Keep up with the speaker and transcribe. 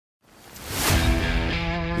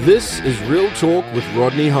This is Real Talk with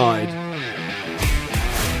Rodney Hyde.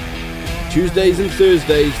 Tuesdays and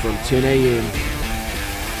Thursdays from 10 a.m.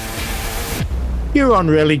 You're on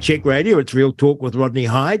Reality Check Radio. It's Real Talk with Rodney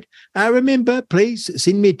Hyde. Remember, please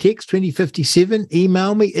send me a text, 2057.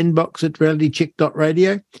 Email me,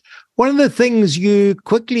 inbox@realitycheck.radio. One of the things you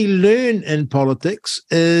quickly learn in politics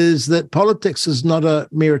is that politics is not a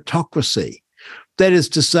meritocracy. That is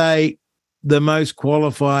to say, the most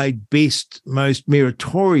qualified, best, most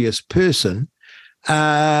meritorious person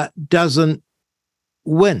doesn't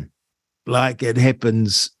win, like it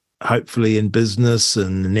happens hopefully in business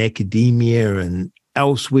and in academia and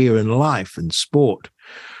elsewhere in life and sport.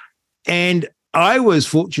 And I was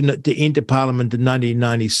fortunate to enter Parliament in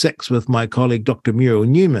 1996 with my colleague, Dr. Muriel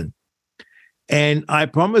Newman. And I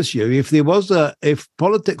promise you, if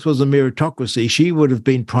politics was a meritocracy, she would have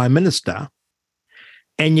been Prime Minister.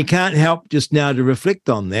 And you can't help just now to reflect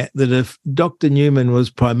on that if Dr. Newman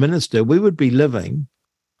was Prime Minister, we would be living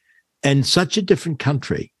in such a different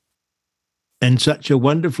country, in such a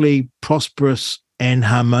wonderfully prosperous and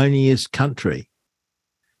harmonious country.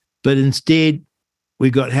 But instead,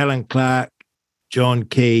 we got Helen Clark, John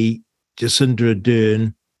Key, Jacinda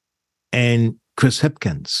Ardern, and Chris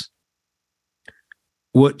Hipkins,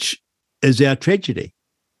 which is our tragedy,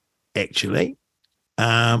 actually.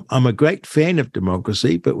 I'm a great fan of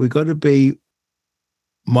democracy, but we've got to be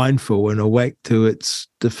mindful and awake to its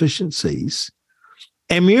deficiencies.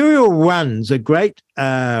 And Muriel runs a great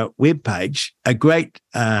webpage, a great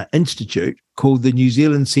institute called the New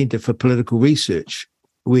Zealand Centre for Political Research,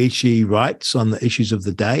 where she writes on the issues of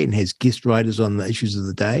the day and has guest writers on the issues of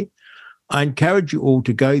the day. I encourage you all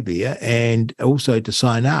to go there and also to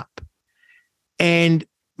sign up. And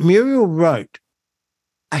Muriel wrote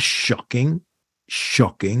a shocking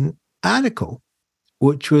article,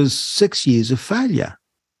 which was 6 years of failure.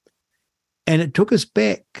 And it took us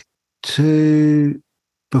back to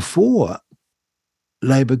before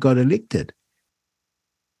Labor got elected.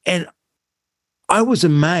 And I was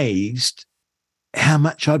amazed how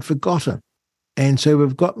much I'd forgotten. And so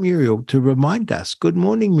we've got Muriel to remind us. Good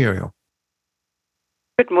morning, Muriel.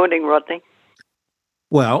 Good morning, Rodney.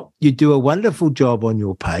 Well, you do a wonderful job on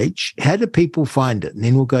your page. How do people find it? And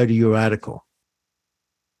then we'll go to your article.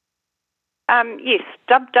 Yes,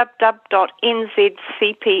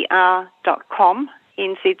 www.nzcpr.com.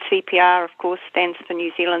 NZCPR, of course, stands for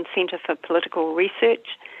New Zealand Centre for Political Research.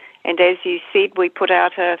 And as you said, we put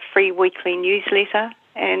out a free weekly newsletter.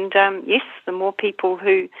 And yes, the more people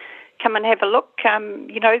who come and have a look,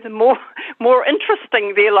 the more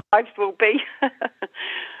interesting their lives will be.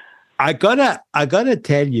 I gotta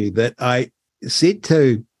tell you that I said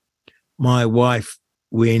to my wife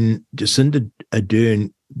when Jacinda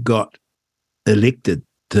Ardern got elected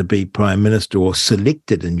to be Prime Minister, or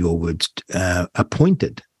selected, in your words,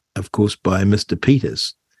 appointed, of course, by Mr.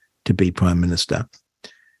 Peters to be Prime Minister,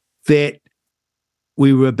 that she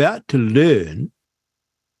was about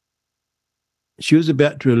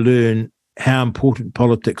to learn how important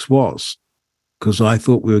politics was, because I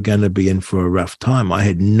thought we were going to be in for a rough time. I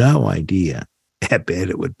had no idea how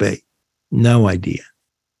bad it would be. No idea.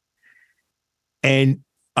 And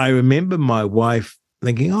I remember my wife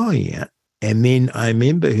thinking, oh, yeah. And then I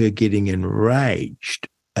remember her getting enraged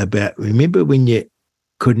about, remember when you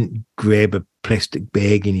couldn't grab a plastic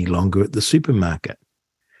bag any longer at the supermarket?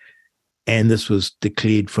 And this was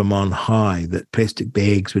declared from on high that plastic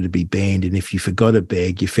bags were to be banned. And if you forgot a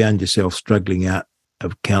bag, you found yourself struggling out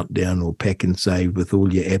of Countdown or Pack and Save with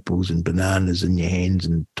all your apples and bananas in your hands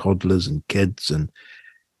and toddlers and kids. And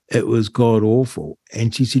it was god awful.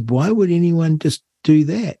 And she said, why would anyone just do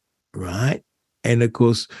that? Right. And of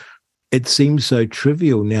course, it seems so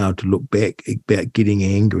trivial now to look back about getting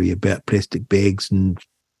angry about plastic bags and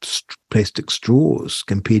plastic straws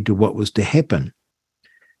compared to what was to happen.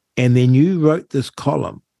 And then you wrote this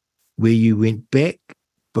column where you went back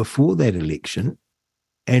before that election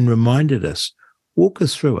and reminded us. Walk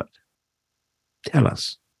us through it. Tell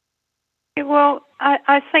us. Well,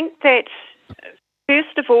 I think that,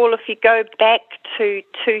 first of all, if you go back to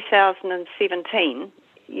 2017,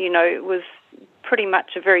 it was pretty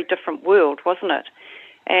much a very different world, wasn't it?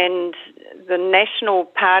 And the National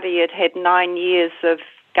Party had 9 years of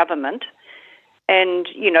government. And,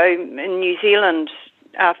 in New Zealand,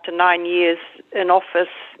 after 9 years in office,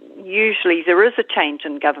 usually there is a change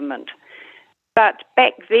in government. But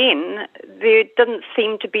back then, there didn't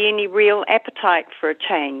seem to be any real appetite for a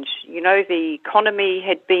change. The economy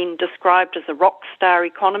had been described as a rock star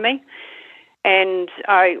economy. And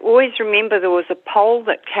I always remember there was a poll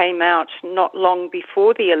that came out not long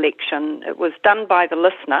before the election. It was done by the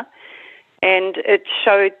Listener, And it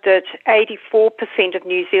showed that 84% of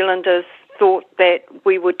New Zealanders thought that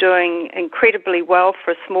we were doing incredibly well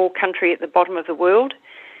for a small country at the bottom of the world,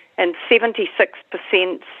 and 76%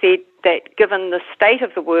 said that given the state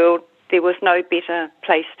of the world, there was no better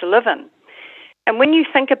place to live in. And when you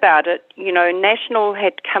think about it, National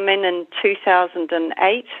had come in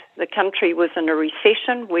 2008. The country was in a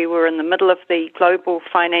recession. We were in the middle of the global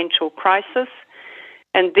financial crisis.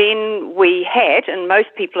 And then we had, and most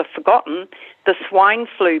people have forgotten, the swine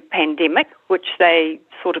flu pandemic, which they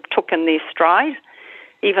sort of took in their stride,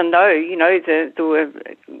 even though, there were,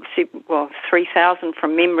 3,000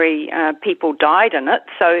 from memory people died in it.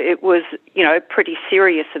 So it was, a pretty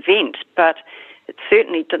serious event, but it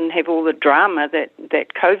certainly didn't have all the drama that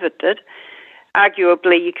COVID did.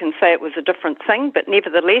 Arguably, you can say it was a different thing, but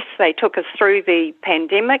nevertheless, they took us through the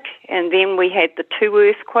pandemic, and then we had the 2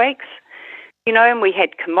 earthquakes, and we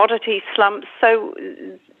had commodity slumps. So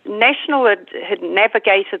National had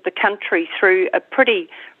navigated the country through a pretty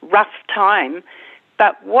rough time,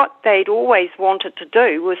 but what they'd always wanted to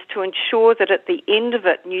do was to ensure that at the end of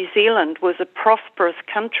it, New Zealand was a prosperous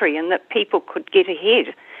country and that people could get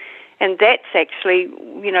ahead. And that's actually,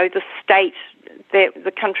 the state that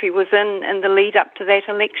the country was in the lead up to that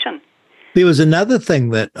election. There was another thing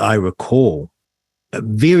that I recall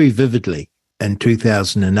very vividly in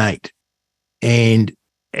 2008. And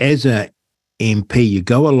as a MP, you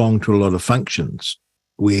go along to a lot of functions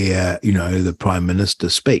where, the Prime Minister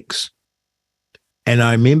speaks. And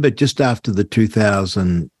I remember just after the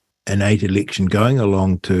 2008 election going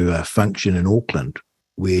along to a function in Auckland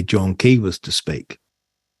where John Key was to speak.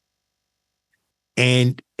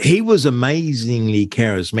 And he was amazingly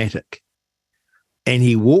charismatic. And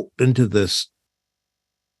he walked into this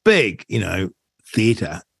big,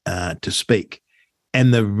 theatre to speak.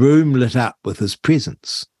 And the room lit up with his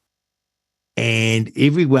presence. And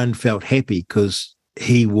everyone felt happy because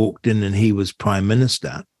he walked in and he was Prime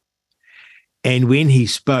Minister. And when he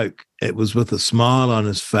spoke, it was with a smile on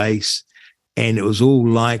his face, and it was all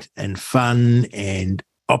light and fun and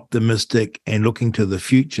optimistic and looking to the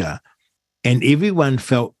future. And everyone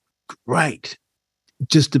felt great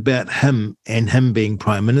just about him and him being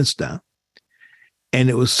Prime Minister. And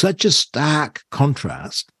it was such a stark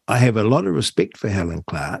contrast. I have a lot of respect for Helen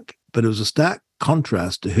Clark, but it was a stark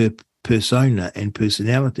contrast to her persona and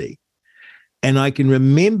personality. And I can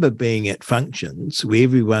remember being at functions where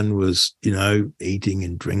everyone was, eating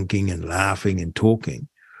and drinking and laughing and talking.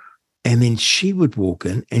 And then she would walk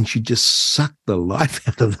in and she'd just suck the life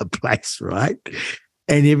out of the place, right?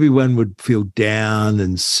 And everyone would feel down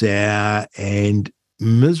and sour and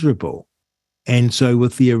miserable. And so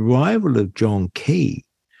with the arrival of John Key,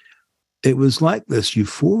 it was like this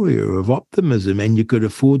euphoria of optimism, and you could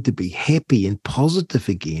afford to be happy and positive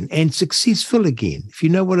again and successful again, if you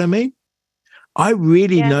know what I mean. I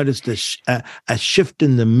really noticed a shift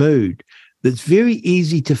in the mood that's very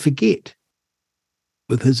easy to forget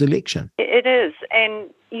with his election. It is.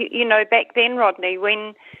 And, back then, Rodney,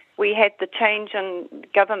 when we had the change in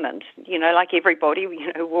government, like everybody,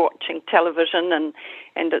 watching television and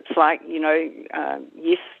it's like,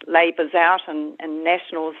 yes, Labour's out and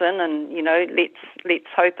National's in and, let's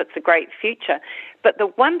hope it's a great future. But the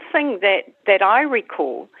one thing that I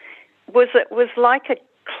recall was it was like a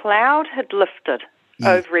cloud had lifted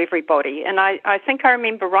over everybody. And I think I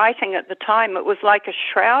remember writing at the time, it was like a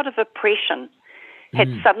shroud of oppression had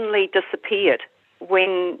suddenly disappeared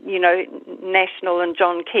when, National and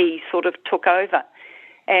John Key sort of took over.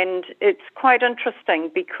 And it's quite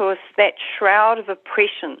interesting because that shroud of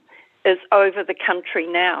oppression is over the country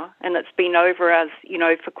now, and it's been over us,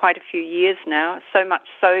 for quite a few years now, so much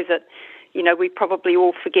so that, we probably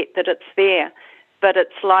all forget that it's there. But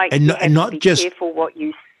it's like you have to be careful what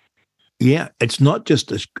you... Yeah, it's not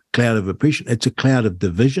just a cloud of oppression, it's a cloud of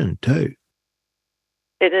division too.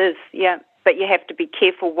 It is, yeah. But you have to be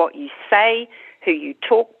careful what you say, who you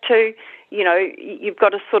talk to. You've got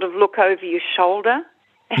to sort of look over your shoulder.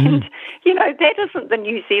 And, that isn't the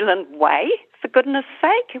New Zealand way, for goodness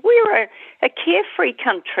sake. We're a carefree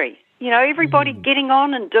country. Everybody getting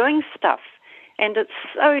on and doing stuff. And it's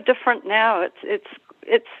so different now.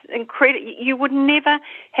 It's incredible. You would never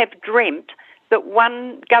have dreamt that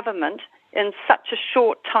one government in such a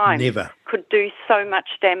short time could do so much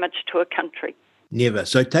damage to a country. Never.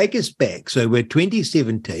 So take us back. So we're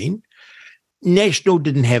 2017. National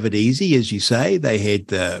didn't have it easy, as you say. They had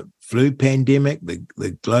the flu pandemic,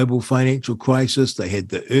 the global financial crisis. They had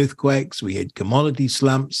the earthquakes. We had commodity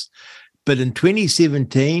slumps. But in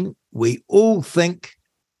 2017, we all think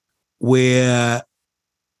that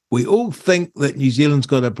New Zealand's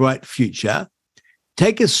got a bright future.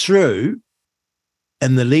 Take us through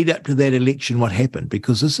in the lead up to that election, what happened?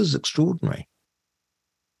 Because this is extraordinary.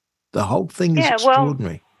 The whole thing is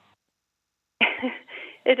extraordinary. Well,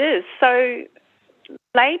 it is. So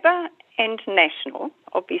Labour and National,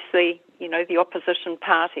 obviously, the opposition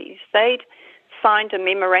parties, they'd signed a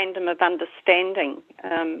memorandum of understanding,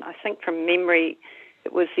 I think from memory,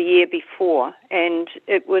 it was the year before, and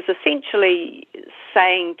it was essentially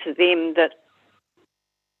saying to them that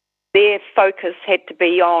their focus had to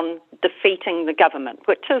be on defeating the government,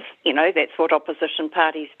 which is, that's what opposition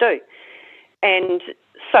parties do. And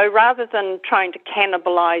so rather than trying to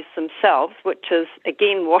cannibalise themselves, which is,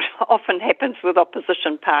 again, what often happens with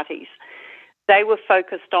opposition parties, they were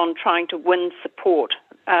focused on trying to win support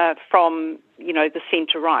from, the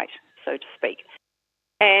centre-right, so to speak.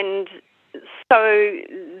 And so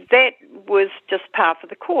that was just par for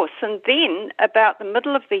the course. And then about the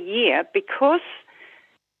middle of the year, because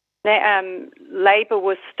Labour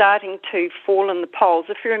was starting to fall in the polls,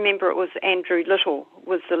 if you remember, it was Andrew Little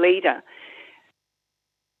was the leader.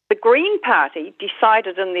 The Green Party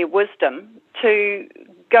decided in their wisdom to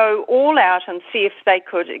go all out and see if they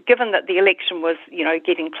could, given that the election was,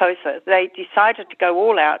 getting closer, they decided to go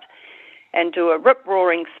all out and do a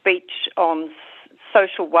rip-roaring speech on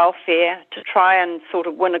social welfare to try and sort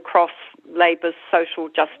of win across Labour's social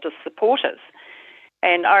justice supporters.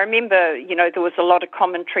 And I remember, there was a lot of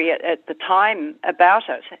commentary at the time about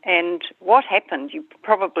it. And what happened, you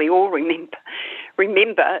probably all remember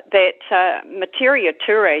that Materia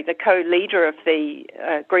Ture, the co-leader of the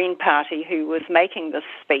Green Party who was making this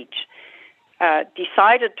speech,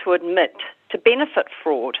 decided to admit to benefit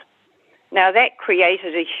fraud. Now, that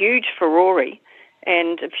created a huge furore.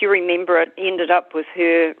 And if you remember, it ended up with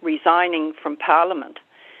her resigning from Parliament.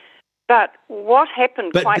 But what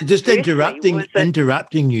happened But just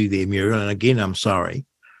interrupting you there, Muriel, and again, I'm sorry.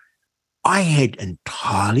 I had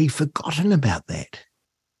entirely forgotten about that.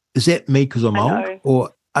 Is that me because I'm old?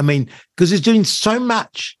 Or, because there's doing so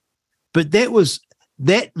much. But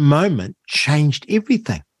that moment changed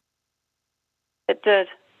everything. It did.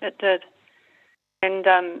 And,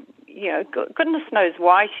 goodness knows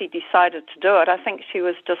why she decided to do it. I think she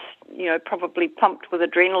was just, probably pumped with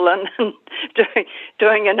adrenaline and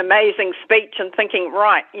doing an amazing speech and thinking,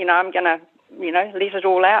 right, I'm going to, let it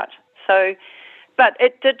all out. So, but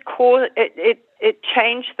it did cause, it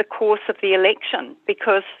changed the course of the election,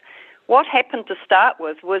 because what happened to start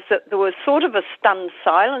with was that there was sort of a stunned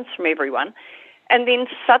silence from everyone, and then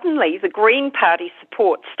suddenly the Green Party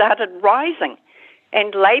support started rising.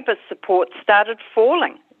 And Labour support started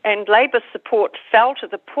falling, and Labour support fell to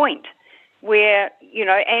the point where,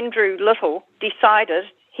 Andrew Little decided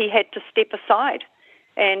he had to step aside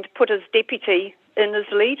and put his deputy in as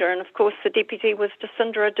leader. And, of course, the deputy was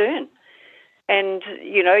Jacinda Ardern. And,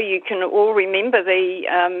 you can all remember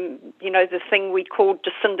the thing we called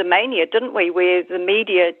Jacinda Mania, didn't we, where the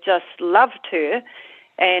media just loved her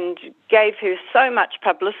and gave her so much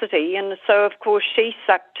publicity. And so, of course, she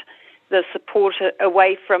sucked the support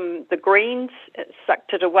away from the Greens,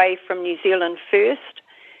 sucked it away from New Zealand First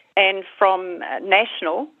and from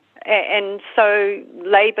National. And so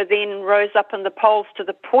Labour then rose up in the polls to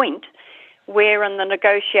the point where in the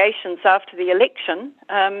negotiations after the election,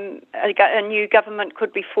 a new government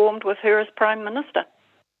could be formed with her as Prime Minister.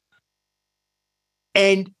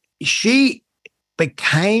 And she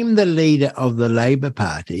became the leader of the Labour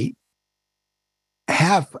Party.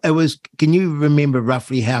 Can you remember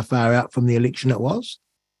roughly how far out from the election it was?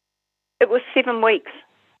 It was 7 weeks.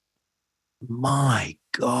 My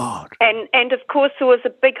God. And of course there was a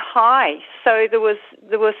big high. So there was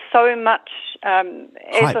so much,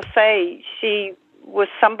 as I say, she was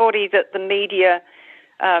somebody that the media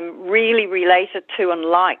really related to and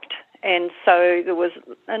liked. And so there was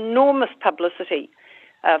enormous publicity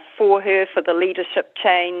for her, for the leadership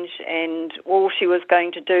change and all she was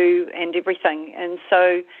going to do and everything. And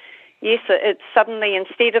so, yes, it's suddenly,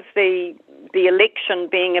 instead of the election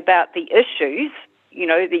being about the issues,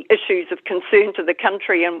 the issues of concern to the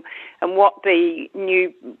country and what the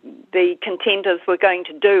contenders were going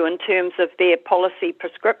to do in terms of their policy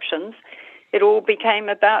prescriptions, it all became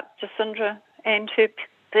about Jacinda and her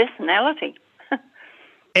personality.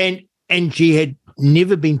 and she had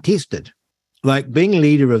never been tested. Like, being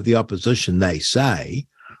leader of the opposition, they say,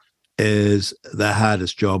 is the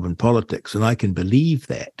hardest job in politics, and I can believe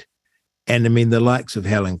that. And, the likes of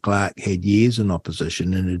Helen Clark had years in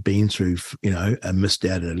opposition and had been through, a missed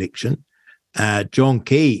out election. John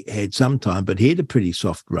Key had some time, but he had a pretty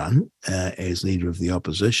soft run as leader of the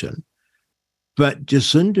opposition. But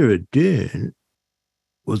Jacinda Ardern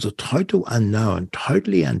was a total unknown,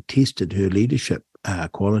 totally untested, her leadership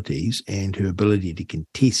qualities and her ability to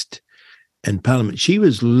contest in Parliament. She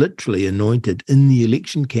was literally anointed in the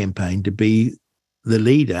election campaign to be the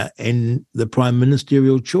leader and the prime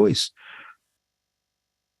ministerial choice.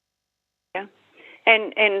 Yeah,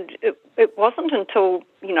 and it wasn't until,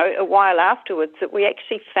 a while afterwards that we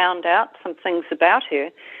actually found out some things about her,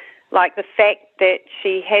 like the fact that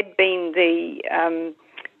she had been the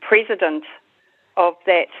president of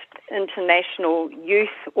that international youth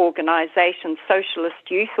organisation, socialist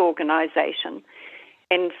youth organisation.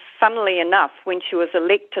 And funnily enough, when she was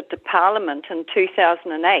elected to Parliament in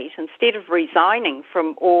 2008, instead of resigning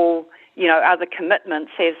from all, other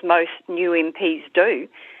commitments, as most new MPs do,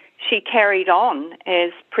 she carried on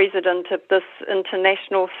as president of this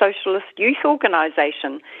international socialist youth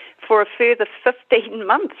organisation for a further 15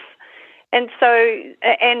 months. And so,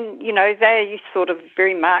 they're sort of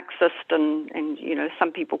very Marxist and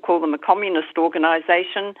some people call them a communist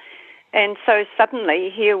organisation. And so suddenly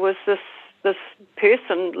here was this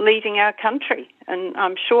person leading our country. And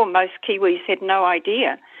I'm sure most Kiwis had no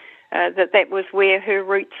idea that was where her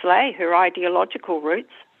roots lay, her ideological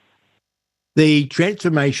roots. The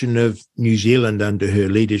transformation of New Zealand under her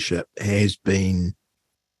leadership has been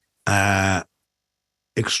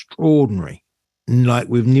extraordinary. Like,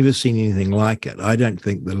 we've never seen anything like it. I don't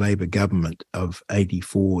think the Labour government of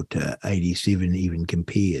 84 to 87 even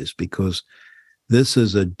compares, because this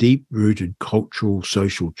is a deep-rooted cultural,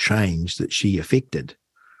 social change that she effected.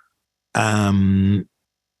 Do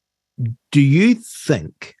you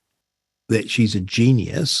think that she's a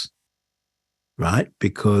genius, right?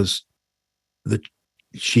 Because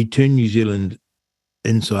she turned New Zealand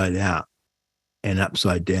inside out and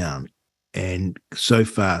upside down, and so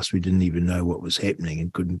fast we didn't even know what was happening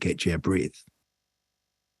and couldn't catch our breath?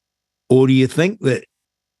 Or do you think that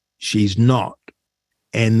she's not,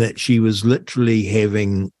 and that she was literally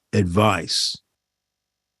having advice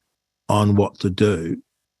on what to do,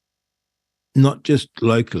 not just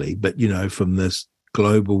locally, but, from this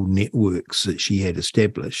global networks that she had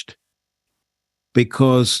established?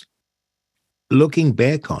 Because looking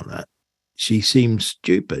back on it, she seemed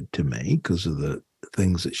stupid to me because of the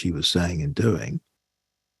things that she was saying and doing.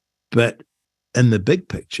 But in the big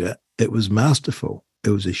picture, it was masterful.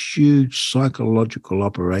 It was a huge psychological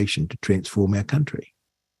operation to transform our country.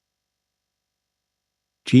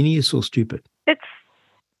 Genius or stupid?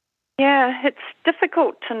 It's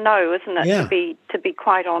difficult to know, isn't it? Yeah. To be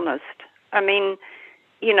quite honest. I mean,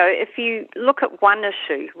 if you look at one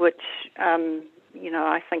issue, which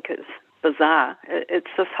I think is bizarre, it's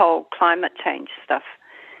this whole climate change stuff,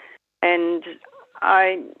 and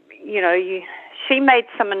she made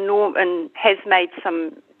some and has made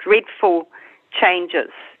some dreadful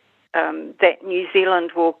changes that New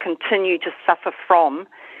Zealand will continue to suffer from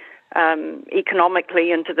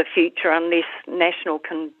economically into the future, unless National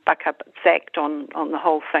can buck up its act on the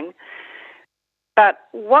whole thing. But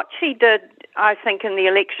what she did, I think, in the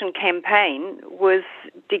election campaign was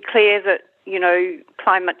declare that,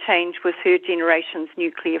 climate change was her generation's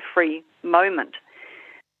nuclear-free moment.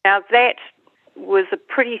 Now, that was a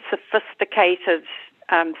pretty sophisticated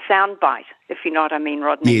soundbite, if you know what I mean,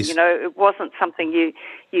 Rodney. Yes. It wasn't something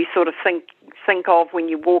you sort of think of when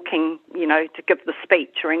you're walking, to give the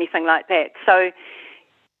speech or anything like that. So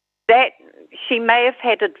that she may have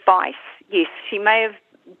had advice. Yes, she may have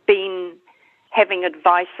been having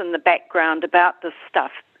advice in the background about this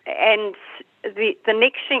stuff. And the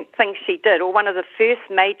next thing she did, or one of the first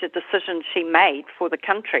major decisions she made for the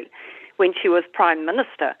country when she was Prime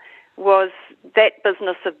Minister, was that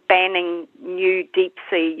business of banning new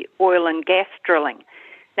deep-sea oil and gas drilling.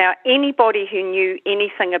 Now, anybody who knew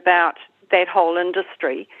anything about that whole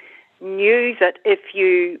industry knew that if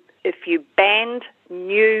you banned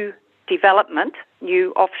new development,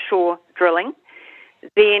 new offshore drilling,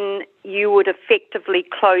 then you would effectively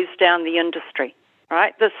close down the industry,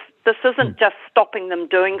 right? This isn't just stopping them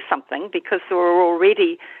doing something, because there are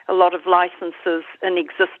already a lot of licenses in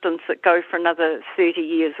existence that go for another 30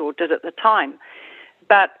 years, or did at the time.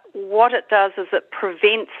 But what it does is it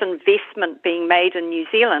prevents investment being made in New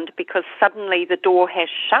Zealand, because suddenly the door has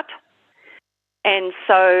shut. And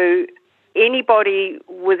so anybody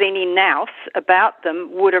with any nous about them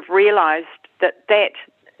would have realised that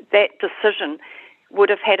decision would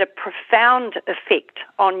have had a profound effect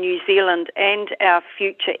on New Zealand and our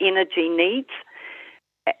future energy needs.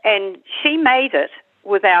 And she made it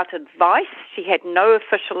without advice. She had no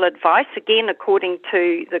official advice, again, according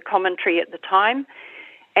to the commentary at the time.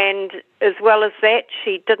 And as well as that,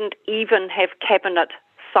 she didn't even have cabinet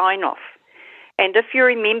sign-off. And if you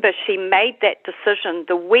remember, she made that decision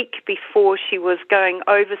the week before she was going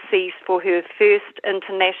overseas for her first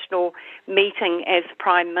international meeting as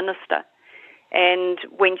Prime Minister. And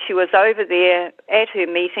when she was over there at her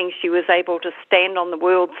meeting, she was able to stand on the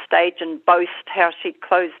world stage and boast how she'd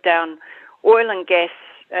closed down oil and gas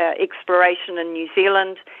exploration in New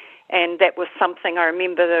Zealand. And that was something, I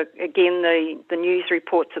remember, the news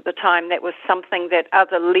reports at the time, that was something that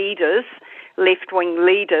other leaders, left-wing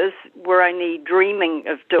leaders, were only dreaming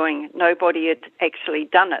of doing. Nobody had actually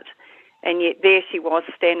done it. And yet there she was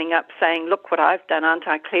standing up saying, look what I've done, aren't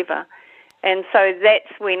I clever? And so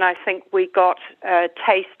that's when I think we got a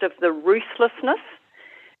taste of the ruthlessness.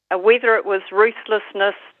 Whether it was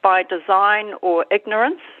ruthlessness by design or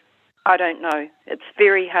ignorance, I don't know. It's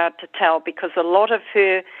very hard to tell, because a lot of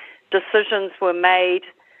her decisions were made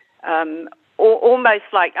almost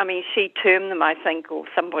like, I mean, she termed them, I think, or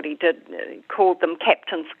somebody did, called them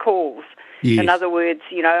captain's calls. Yes. In other words,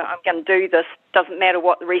 I'm going to do this, doesn't matter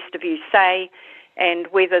what the rest of you say, and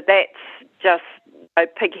whether that's just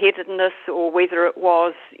pig-headedness or whether it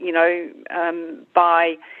was,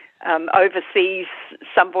 by overseas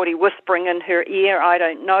somebody whispering in her ear, I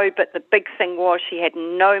don't know, but the big thing was she had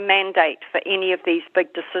no mandate for any of these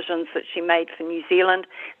big decisions that she made for New Zealand.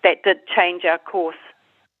 That did change our course.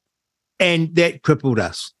 And that crippled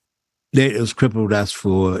us. That has crippled us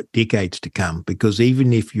for decades to come, because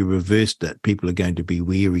even if you reversed it, people are going to be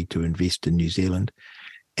wary to invest in New Zealand.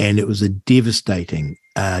 And it was a devastating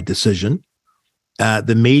decision.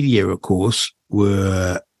 The media, of course,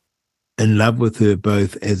 were in love with her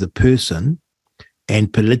both as a person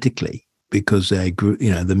and politically, because they agree,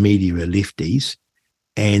 the media are lefties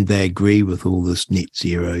and they agree with all this net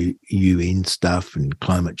zero UN stuff and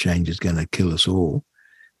climate change is going to kill us all.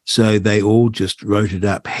 So they all just wrote it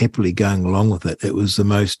up, happily going along with it. It was the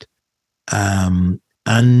most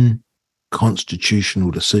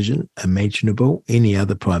unconstitutional decision imaginable. Any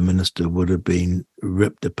other prime minister would have been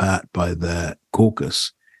ripped apart by the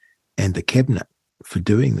caucus and the cabinet for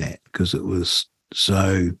doing that, because it was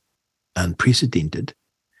so unprecedented.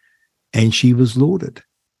 And she was lauded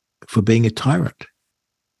for being a tyrant.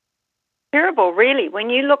 Terrible, really. When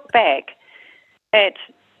you look back at,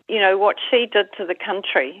 what she did to the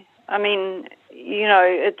country, I mean,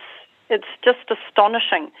 it's just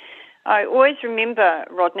astonishing. I always remember,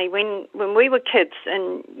 Rodney, when we were kids,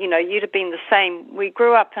 and, you'd have been the same, we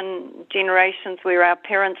grew up in generations where our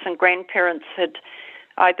parents and grandparents had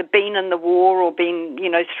either been in the war or been,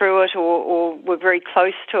 through it or were very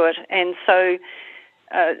close to it. And so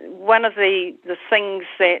one of the things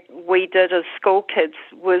that we did as school kids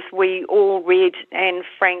was we all read Anne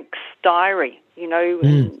Frank's diary,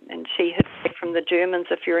 and she hid back from the Germans,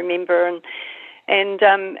 if you remember,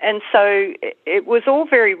 and so it was all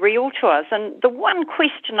very real to us. And the one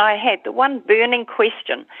question I had, the one burning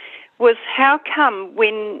question, was how come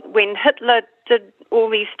when Hitler did all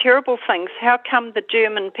these terrible things, how come the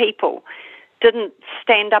German people didn't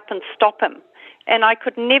stand up and stop him? And I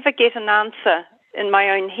could never get an answer in my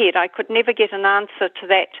own head. I could never get an answer to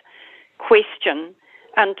that question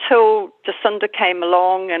until Jacinda came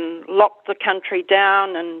along and locked the country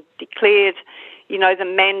down and declared, the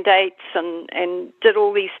mandates and did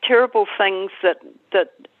all these terrible things that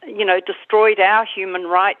destroyed our human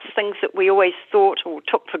rights, things that we always thought or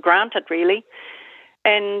took for granted, really.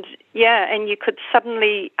 And you could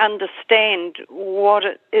suddenly understand what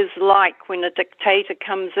it is like when a dictator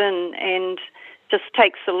comes in and just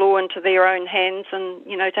takes the law into their own hands and,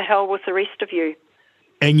 to hell with the rest of you.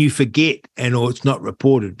 And you forget, or it's not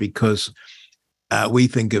reported, because we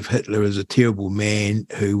think of Hitler as a terrible man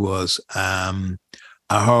who was a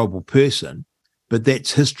horrible person, but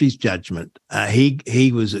that's history's judgment.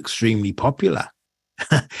 He was extremely popular,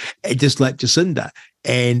 just like Jacinda.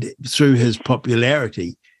 And through his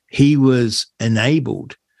popularity, he was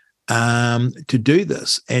enabled to do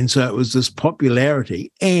this. And so it was this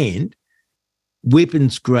popularity and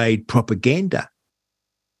weapons-grade propaganda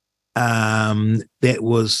that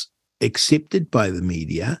was accepted by the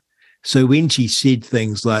media. So when she said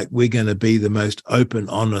things like, we're going to be the most open,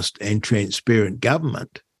 honest, and transparent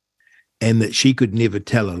government, and that she could never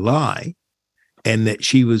tell a lie, and that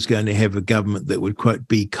she was going to have a government that would, quote,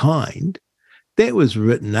 be kind, that was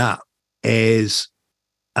written up as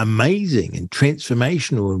amazing and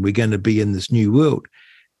transformational, and we're going to be in this new world.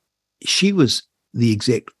 She was the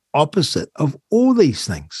exact opposite of all these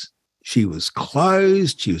things. She was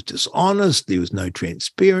closed, she was dishonest, there was no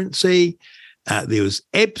transparency, there was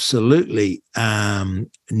absolutely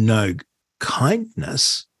no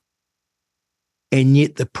kindness, and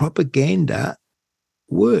yet the propaganda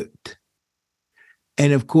worked.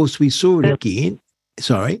 And of course, we saw it again.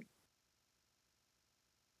 Sorry?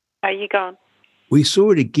 Are you gone? We saw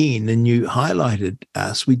it again, and you highlighted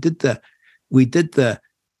us. We did the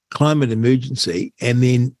climate emergency, and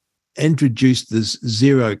then introduced this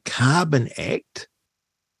Zero Carbon Act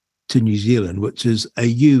to New Zealand, which is a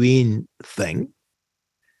UN thing.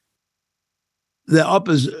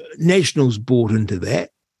 The Nationals bought into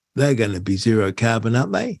that. They're going to be zero carbon,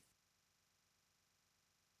 aren't they?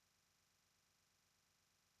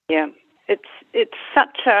 Yeah, it's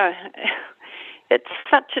such a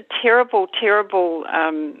terrible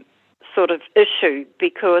sort of issue,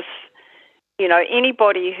 because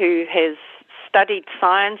anybody who has studied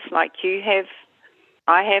science like you have,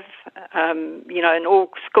 I have, and all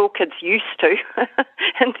school kids used to.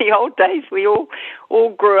 In the old days, we all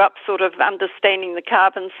grew up sort of understanding the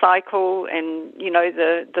carbon cycle, and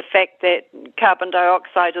the fact that carbon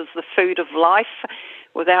dioxide is the food of life.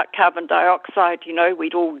 Without carbon dioxide,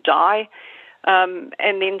 we'd all die. And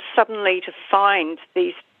then suddenly to find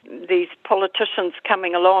these politicians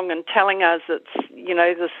coming along and telling us it's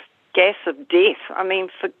this gas of death. I mean,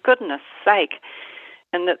 for goodness sake.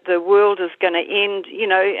 And that the world is going to end,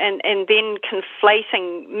 and then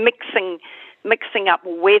conflating, mixing up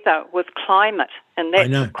weather with climate. And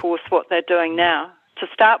that's, of course, what they're doing now. To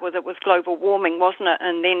start with, it was global warming, wasn't it?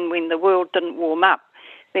 And then when the world didn't warm up,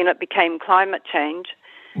 then it became climate change.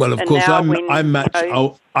 Well, of course,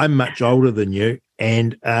 I'm much older than you,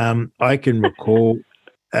 and I can recall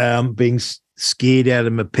being scared out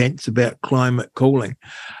of my pants about climate cooling.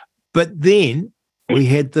 But then we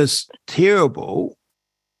had this terrible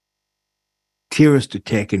terrorist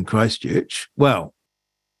attack in Christchurch. Well,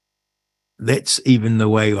 that's even the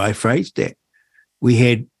way I phrased that. We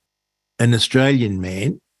had an Australian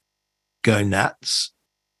man go nuts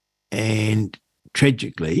and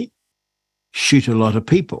tragically shoot a lot of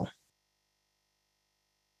people.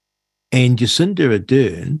 And Jacinda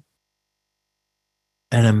Ardern,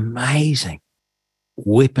 an amazing,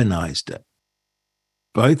 weaponized it,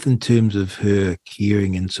 both in terms of her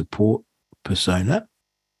caring and support persona,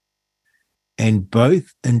 and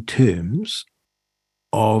both in terms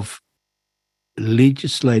of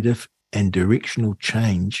legislative and directional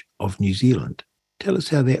change of New Zealand. Tell us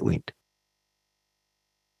how that went.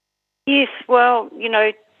 Yes, well,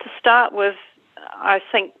 to start with, I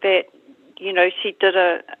think that, she did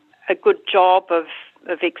a good job of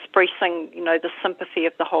expressing, the sympathy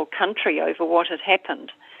of the whole country over what had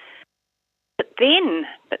happened. But then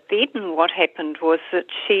what happened was that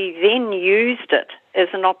she then used it as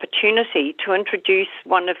an opportunity to introduce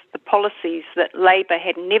one of the policies that Labour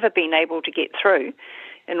had never been able to get through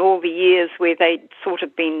in all the years where they'd sort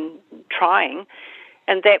of been trying,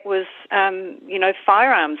 and that was,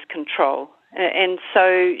 firearms control. And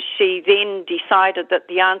so she then decided that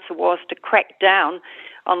the answer was to crack down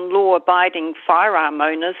on law-abiding firearm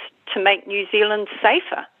owners to make New Zealand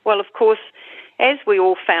safer. Well, of course, as we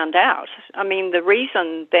all found out, I mean, the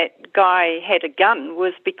reason that guy had a gun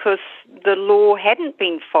was because the law hadn't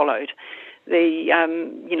been followed. The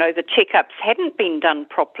checkups hadn't been done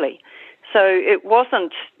properly. So it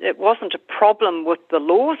wasn't a problem with the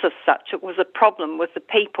laws as such. It was a problem with the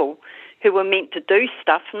people who were meant to do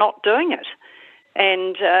stuff not doing it.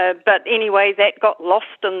 And but anyway, that got lost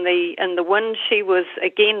in the wind. She was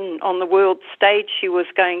again on the world stage. She was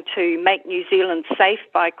going to make New Zealand safe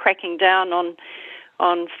by cracking down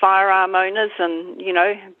on firearm owners. And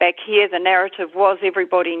back here the narrative was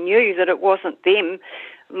everybody knew that it wasn't them,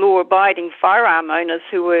 law-abiding firearm owners,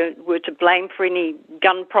 who were to blame for any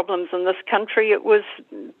gun problems in this country. It was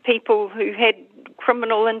people who had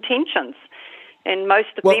criminal intentions. And most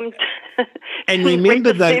of them and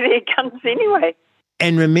remember their guns anyway.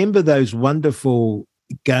 And remember those wonderful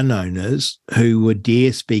gun owners who would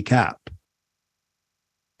dare speak up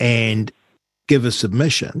and give a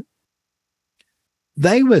submission.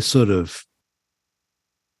 They were sort of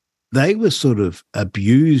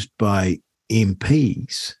abused by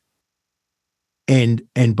MPs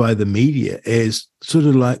and by the media as sort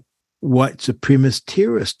of like white supremacist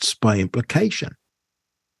terrorists by implication.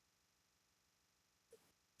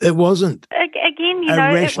 It wasn't again, a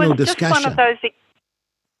rational it was discussion. Just one of those.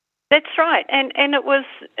 That's right, and it was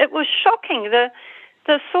shocking.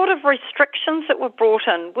 The sort of restrictions that were brought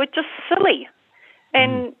in were just silly.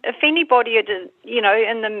 And if anybody had,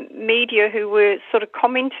 in the media who were sort of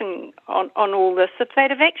commenting on all this, if they'd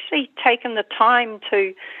have actually taken the time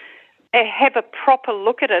to have a proper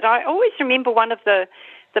look at it, I always remember one of the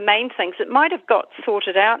main things. It might have got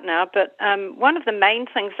sorted out now, but one of the main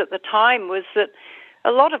things at the time was that a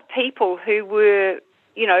lot of people who were,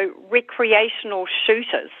 recreational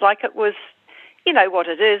shooters, like it was, what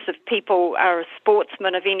it is, if people are a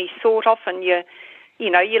sportsman of any sort, often you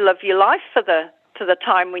live your life to the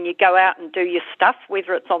time when you go out and do your stuff,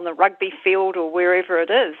 whether it's on the rugby field or wherever it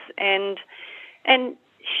is. And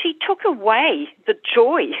she took away the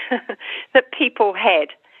joy that people had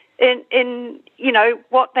in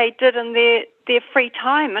what they did in their free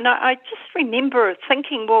time. And I just remember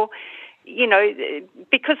thinking, well,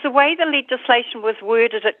 because the way the legislation was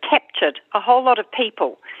worded, it captured a whole lot of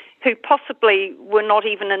people who possibly were not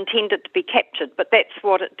even intended to be captured, but that's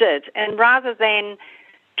what it did. And rather than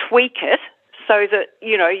tweak it so that,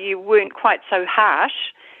 you weren't quite so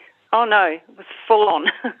harsh, oh no, it was full on.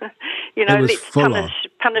 Let's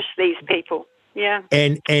punish these people. Yeah.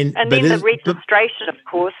 And then the registration, of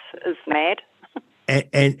course, is mad.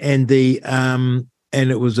 And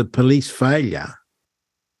it was a police failure.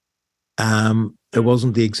 It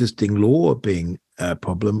wasn't the existing law being a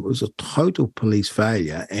problem. It was a total police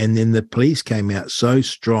failure. And then the police came out so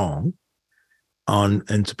strong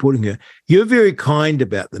in supporting her. You're very kind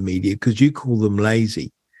about the media because you call them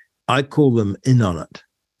lazy. I call them in on it.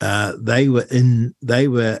 The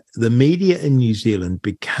media in New Zealand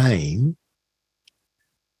became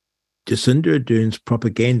Jacinda Ardern's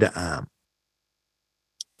propaganda arm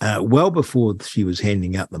well before she was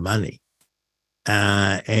handing out the money.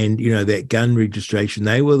 And that gun registration,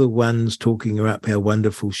 they were the ones talking her up how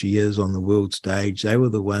wonderful she is on the world stage. They were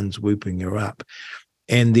the ones whooping her up.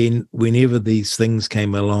 And then whenever these things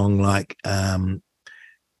came along, like gun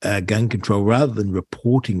control, rather than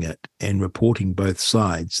reporting it and reporting both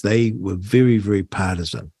sides, they were very, very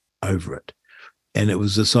partisan over it. And it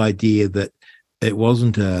was this idea that it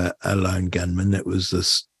wasn't a lone gunman, it was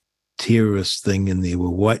this terrorist thing, and there were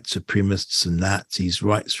white supremacists and Nazis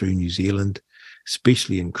right through New Zealand,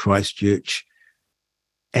 especially in Christchurch.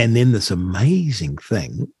 And then this amazing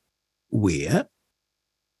thing where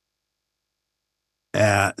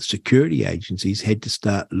our security agencies had to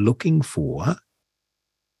start looking for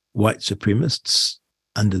white supremacists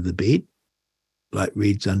under the bed, like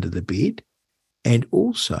Reds under the bed, and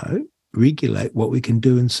also regulate what we can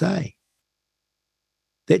do and say.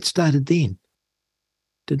 That started then,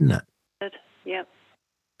 didn't it? Yeah.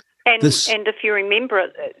 And if you remember,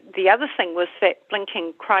 the other thing was that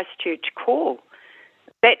blinking Christchurch call.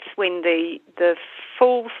 That's when the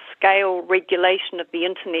full-scale regulation of the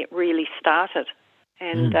internet really started.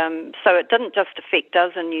 And so it didn't just affect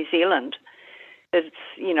us in New Zealand. It's,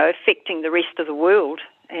 affecting the rest of the world.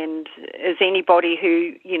 And as anybody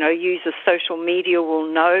who, uses social media will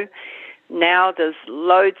know, now there's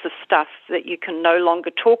loads of stuff that you can no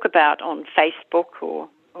longer talk about on Facebook or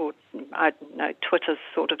I don't know, Twitter's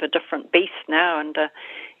sort of a different beast now under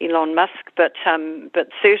Elon Musk, but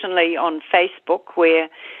certainly on Facebook, where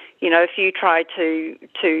if you try to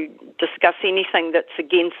discuss anything that's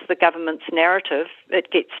against the government's narrative, it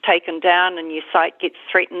gets taken down and your site gets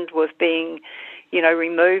threatened with being,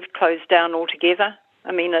 removed, closed down altogether.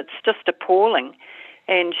 I mean, it's just appalling.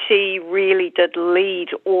 And she really did lead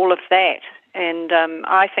all of that. And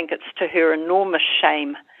I think it's to her enormous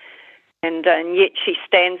shame. And yet she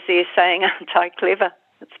stands there saying, aren't I clever?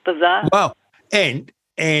 It's bizarre. Well, and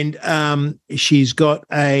she's got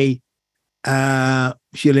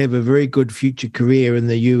she'll have a very good future career in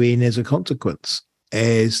the UN as a consequence,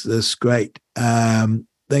 as this great thing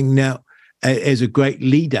now, as a great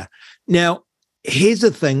leader. Now, here's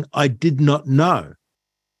a thing I did not know,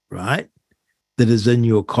 right, that is in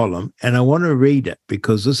your column, and I want to read it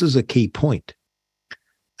because this is a key point.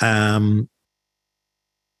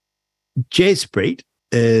 Jaspreet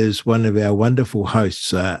is one of our wonderful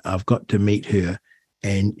hosts. I've got to meet her,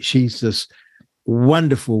 and she's this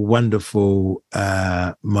wonderful, wonderful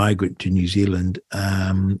migrant to New Zealand,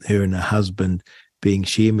 her and her husband being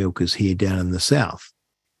share milkers here down in the south.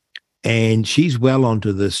 And she's well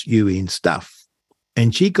onto this UN stuff.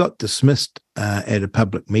 And she got dismissed at a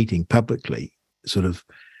public meeting publicly, sort of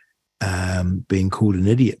being called an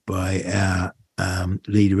idiot by our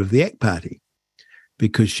leader of the ACT Party,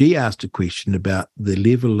 because she asked a question about the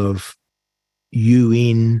level of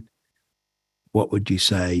UN, what would you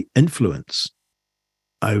say, influence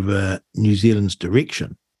over New Zealand's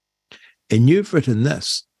direction. And you've written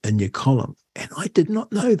this in your column, and I did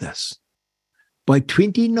not know this. By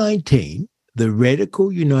 2019, the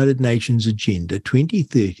Radical United Nations Agenda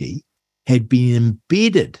 2030 had been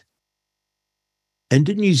embedded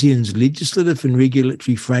into New Zealand's legislative and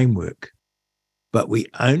regulatory framework. But we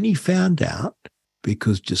only found out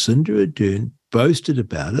because Jacinda Ardern boasted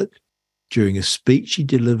about it during a speech she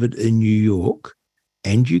delivered in New York,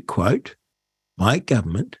 and you quote, "My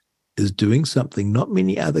government is doing something not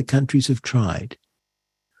many other countries have tried.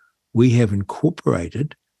 We have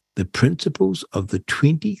incorporated the principles of the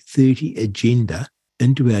 2030 agenda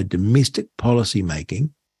into our domestic policy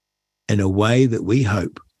making in a way that we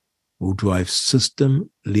hope will drive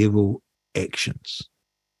system-level actions."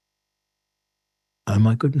 Oh,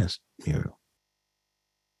 my goodness, Muriel.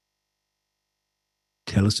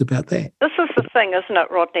 Tell us about that. This is the thing, isn't it,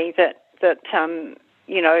 Rodney, that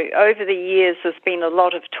over the years there's been a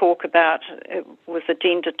lot of talk about, it was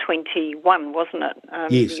Agenda 21, wasn't it?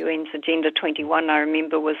 Yes. The UN's Agenda 21, I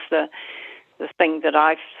remember, was the thing that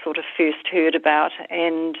I sort of first heard about,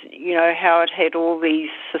 and, how it had all these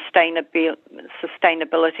sustainability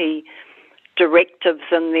directives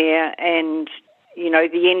in there, and,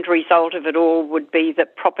 the end result of it all would be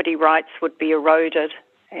that property rights would be eroded,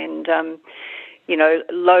 and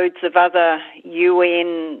loads of other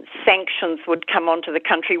UN sanctions would come onto the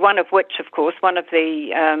country, one of which, of course, one of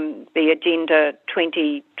the Agenda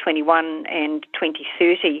 2021 and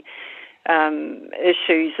 2030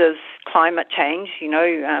 issues is climate change,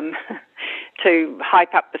 to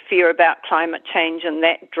hype up the fear about climate change, and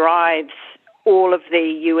that drives all of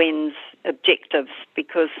the UN's objectives,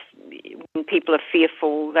 because when people are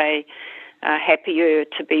fearful, they are happier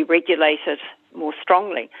to be regulated more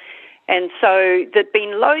strongly. And so there'd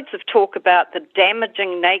been loads of talk about the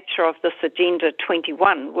damaging nature of this Agenda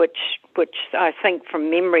 21, which I think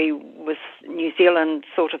from memory was New Zealand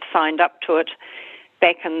sort of signed up to it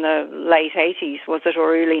back in the late 80s, was it,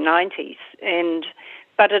 or early 90s?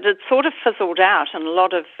 But it had sort of fizzled out, and a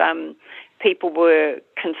lot of people were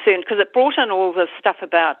concerned because it brought in all this stuff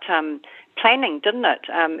about planning, didn't it?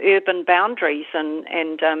 Urban boundaries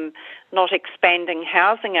and not expanding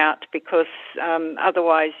housing out, because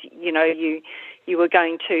otherwise, you were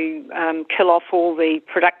going to kill off all the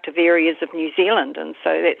productive areas of New Zealand, and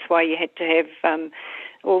so that's why you had to have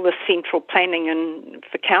all the central planning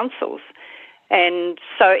for councils. And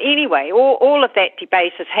so anyway, all of that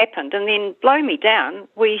debate has happened, and then blow me down,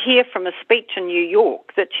 we hear from a speech in New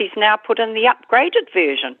York that she's now put in the upgraded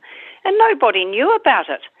version, and nobody knew about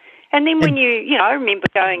it. And then when I remember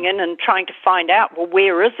going in and trying to find out, well,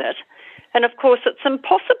 where is it? And of course, it's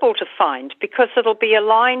impossible to find, because it'll be a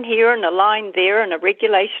line here and a line there and a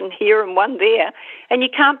regulation here and one there, and you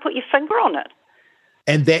can't put your finger on it.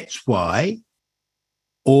 And that's why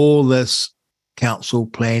all this council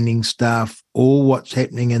planning stuff, all what's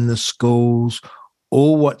happening in the schools,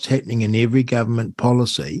 all what's happening in every government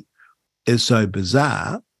policy is so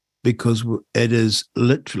bizarre, because it is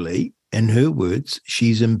literally, in her words,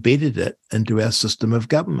 she's embedded it into our system of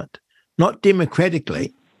government, not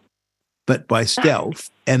democratically, but by stealth.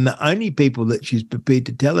 And the only people that she's prepared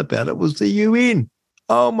to tell about it was the UN.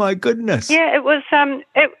 Oh my goodness! Yeah, it was.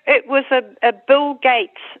 It was a Bill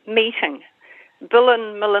Gates meeting, Bill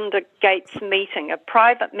and Melinda Gates meeting, a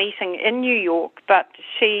private meeting in New York. But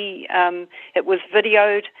it was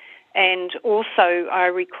videoed. And also, I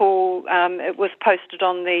recall it was posted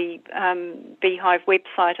on the Beehive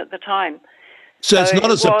website at the time. So it's not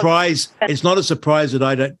a surprise. It's not a surprise that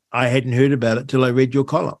I hadn't heard about it till I read your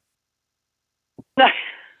column. No.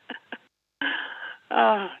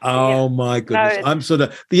 Oh my goodness! No, I'm sort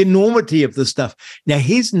of the enormity of the stuff. Now,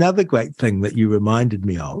 here's another great thing that you reminded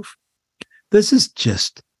me of. This is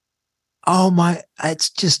just, oh my! It's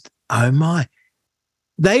just, oh my!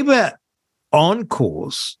 They were on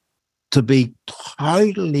course to be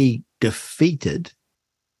totally defeated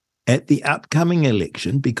at the upcoming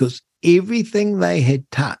election, because everything they had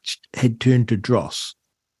touched had turned to dross.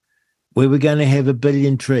 We were going to have 1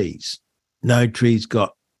 billion trees. No trees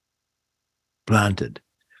got planted.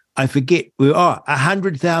 I forget,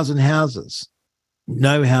 100,000 houses.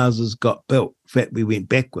 No houses got built. In fact, we went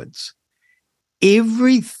backwards.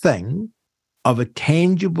 Everything of a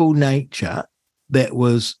tangible nature that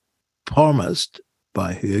was promised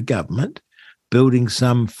by her government, building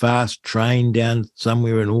some fast train down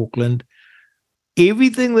somewhere in Auckland,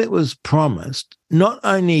 everything that was promised, not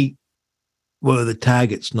only were the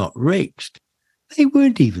targets not reached, they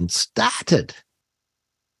weren't even started.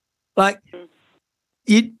 Like,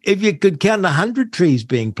 if you could count 100 trees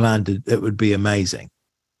being planted, it would be amazing,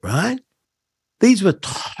 right? These were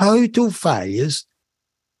total failures,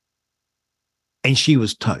 and she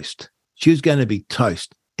was toast. She was going to be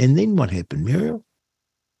toast. And then what happened, Muriel?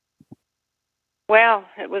 Well,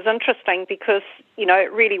 it was interesting because,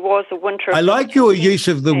 it really was a winter. I like your use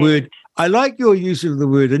of the word. I like your use of the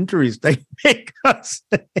word interesting, because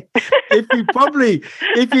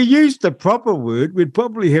if you use the proper word, we'd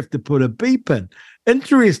probably have to put a beep in.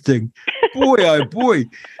 Interesting. Boy, oh boy.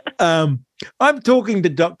 I'm talking to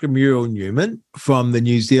Dr. Muriel Newman from the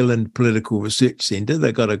New Zealand Political Research Centre.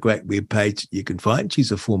 They've got a great webpage that you can find.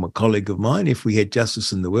 She's a former colleague of mine. If we had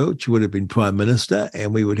justice in the world, she would have been Prime Minister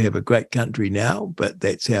and we would have a great country now, but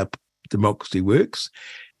that's how democracy works.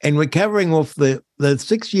 And we're covering off the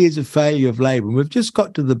 6 years of failure of Labour. And we've just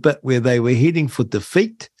got to the bit where they were heading for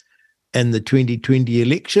defeat in the 2020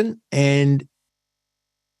 election. And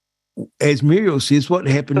as Muriel says, what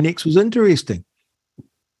happened next was interesting.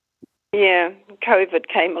 Yeah, COVID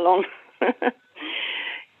came along.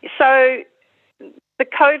 So the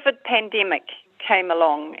COVID pandemic came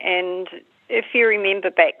along, and if you remember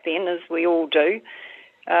back then, as we all do,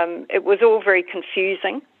 it was all very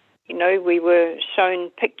confusing. You know, we were shown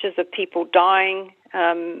pictures of people dying,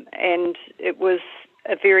 and it was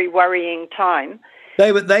a very worrying time.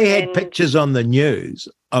 They had pictures on the news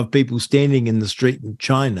of people standing in the street in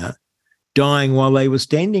China dying while they were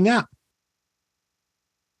standing up,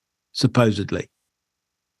 supposedly.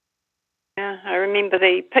 Yeah, I remember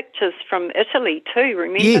the pictures from Italy too.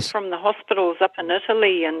 Remember, yes, from the hospitals up in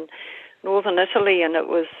Italy and northern Italy, and it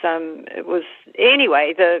was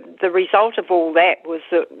anyway. The result of all that was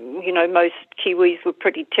that, you know, most Kiwis were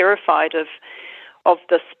pretty terrified of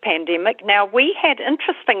this pandemic. Now,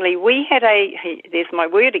 interestingly, there's my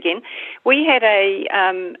word again, we had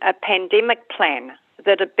a pandemic plan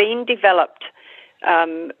that had been developed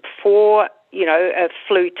for, you know, a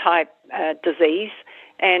flu-type disease,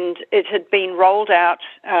 and it had been rolled out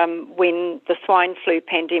when the swine flu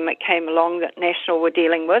pandemic came along that National were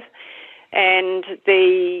dealing with. And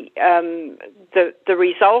the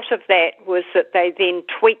result of that was that they then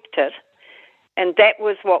tweaked it, and that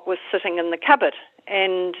was what was sitting in the cupboard.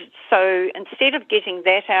 And so instead of getting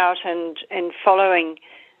that out and following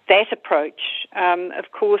that approach,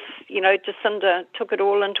 of course, you know, Jacinda took it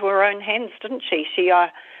all into her own hands, didn't she? She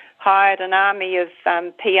hired an army of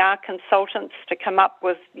PR consultants to come up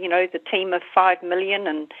with, you know, the team of 5 million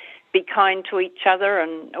and be kind to each other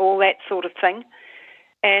and all that sort of thing.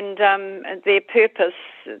 And their purpose,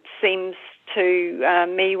 it seems to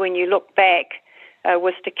me, when you look back,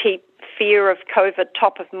 was to keep fear of COVID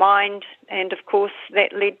top of mind, and of course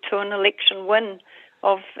that led to an election win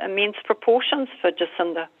of immense proportions for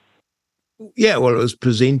Jacinda. Yeah, well, it was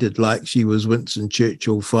presented like she was Winston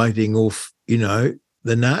Churchill fighting off, you know,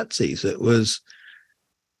 the Nazis. It was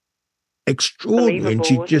extraordinary, and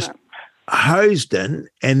she just hosed in.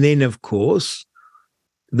 And then, of course,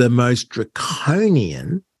 the most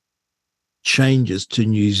draconian changes to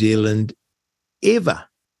New Zealand ever.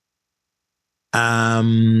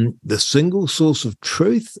 The single source of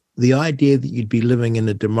truth, the idea that you'd be living in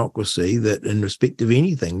a democracy that, in respect of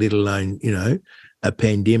anything, let alone, you know, a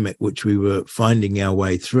pandemic, which we were finding our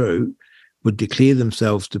way through, would declare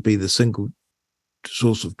themselves to be the single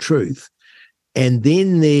source of truth. And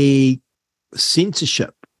then the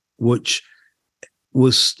censorship, which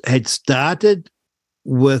had started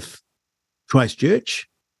with Christchurch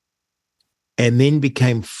and then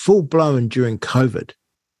became full-blown during COVID.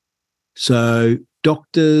 So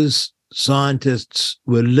doctors, scientists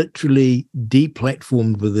were literally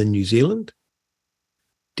deplatformed within New Zealand,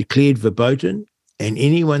 declared verboten, and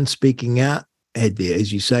anyone speaking out had their,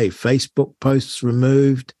 as you say, Facebook posts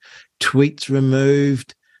removed, tweets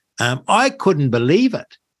removed. I couldn't believe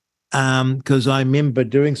it because I remember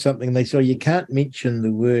doing something. They said, you can't mention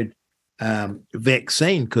the word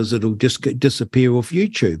vaccine because it'll just disappear off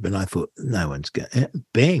YouTube. And I thought, no one's going to,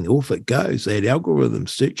 bang, off it goes. They had algorithms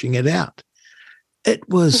searching it out. It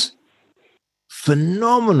was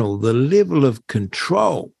phenomenal, the level of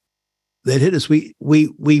control that hit us. We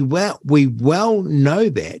well know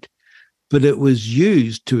that, but it was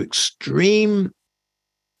used to extreme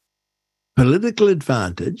political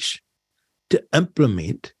advantage to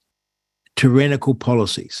implement tyrannical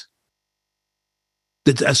policies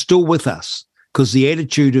that are still with us, because the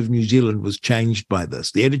attitude of New Zealand was changed by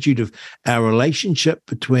this. The attitude of our relationship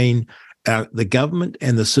between the government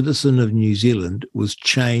and the citizen of New Zealand was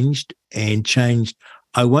changed,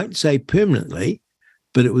 I won't say permanently,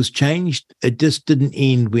 but it was changed. It just didn't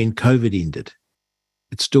end when COVID ended.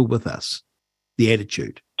 It's still with us, the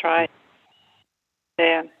attitude. That's right.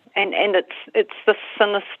 Yeah. And it's the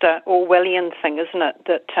sinister Orwellian thing, isn't it,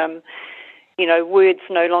 that you know, words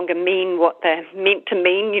no longer mean what they're meant to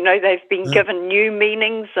mean. You know, they've been given new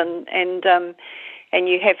meanings, and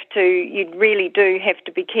you really do have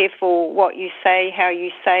to be careful what you say, how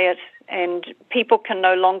you say it, and people can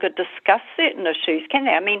no longer discuss certain issues, can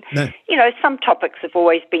they? I mean, no. You know, some topics have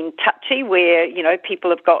always been touchy where, you know, people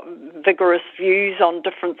have got vigorous views on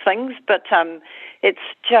different things, but it's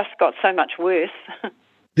just got so much worse.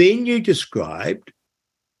 Then you described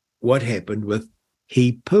what happened with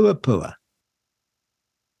He Puapua,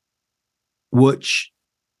 which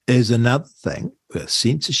is another thing. We've got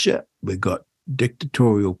censorship, we've got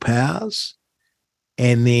dictatorial powers,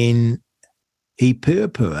 and then He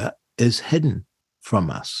Puapua is hidden from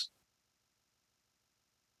us.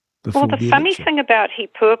 Well, the funny thing about He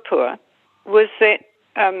Puapua was that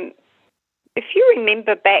if you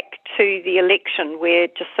remember back to the election where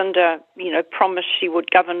Jacinda, promised she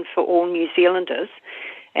would govern for all New Zealanders,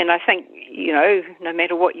 and I think, no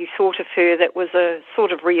matter what you thought of her, that was a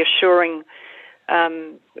sort of reassuring, a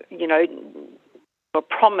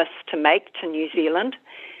promise to make to New Zealand.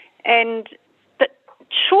 But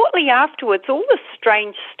shortly afterwards, all this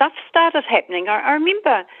strange stuff started happening. I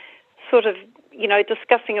remember sort of,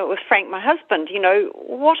 discussing it with Frank, my husband,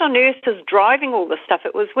 what on earth is driving all this stuff?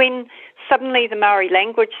 It was when suddenly the Maori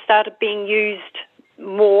language started being used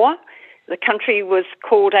more. The country was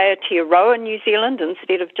called Aotearoa New Zealand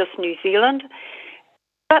instead of just New Zealand.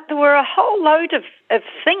 But there were a whole load of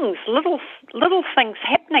things, little things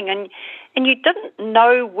happening, and you didn't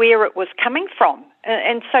know where it was coming from.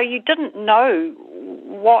 And so you didn't know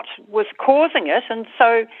what was causing it, and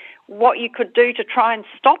so what you could do to try and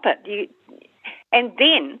stop it. And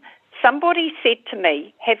then somebody said to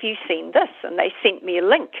me, "Have you seen this?" And they sent me a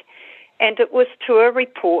link. And it was to a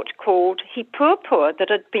report called He Puapua that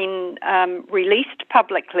had been released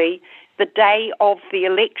publicly the day of the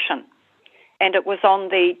election. And it was on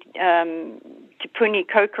the Te Puni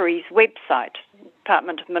Kokori's website,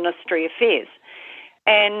 Department of Ministry Affairs.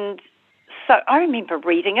 And so I remember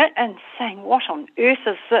reading it and saying, what on earth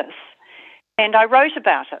is this? And I wrote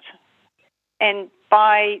about it. And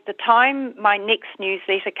by the time my next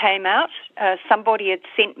newsletter came out, somebody had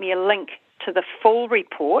sent me a link to the full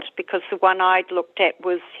report, because the one I'd looked at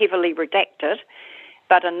was heavily redacted,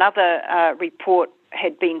 but another report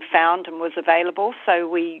had been found and was available, so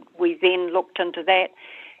we then looked into that.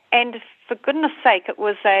 And for goodness sake, it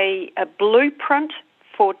was a blueprint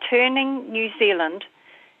for turning New Zealand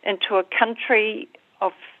into a country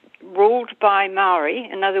ruled by Maori.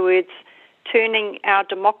 In other words, turning our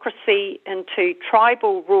democracy into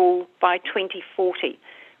tribal rule by 2040,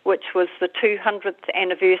 which was the 200th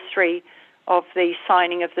anniversary of the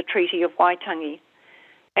signing of the Treaty of Waitangi.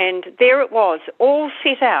 And there it was, all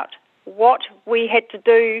set out, what we had to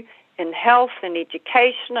do in health and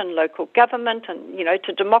education and local government and,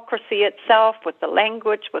 to democracy itself, with the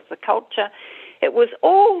language, with the culture. It was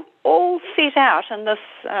all set out in this,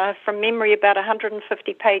 from memory, about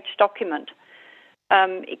 150-page document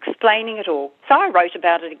explaining it all. So I wrote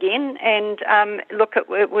about it again, and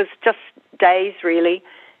it was just days, really.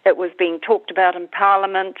 It was being talked about in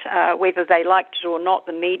Parliament, whether they liked it or not.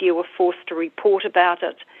 The media were forced to report about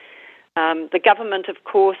it. The government, of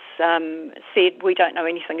course, said, we don't know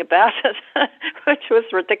anything about it, which was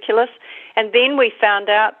ridiculous. And then we found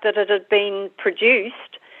out that it had been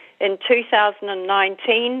produced in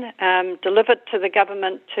 2019, delivered to the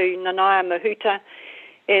government, to Nanaia Mahuta,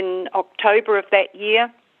 in October of that year.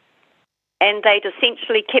 And they'd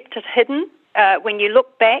essentially kept it hidden. When you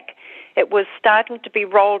look back, it was starting to be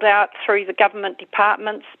rolled out through the government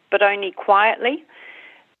departments, but only quietly.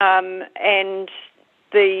 But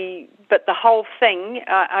the whole thing,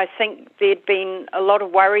 I think there'd been a lot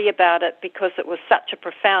of worry about it because it was such a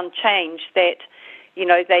profound change that,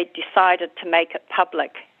 they decided to make it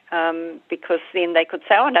public, because then they could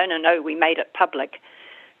say, oh, no, we made it public.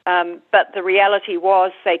 But the reality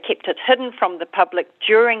was they kept it hidden from the public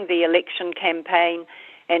during the election campaign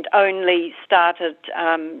and only started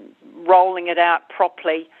rolling it out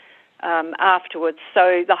properly afterwards.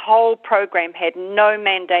 So the whole program had no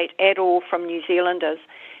mandate at all from New Zealanders.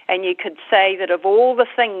 And you could say that of all the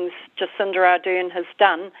things Jacinda Ardern has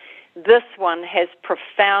done, this one has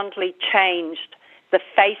profoundly changed the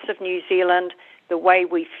face of New Zealand, the way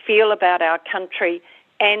we feel about our country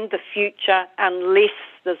and the future, unless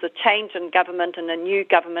there's a change in government and a new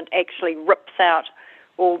government actually rips out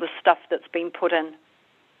all the stuff that's been put in.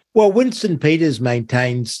 Well, Winston Peters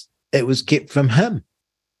maintains it was kept from him.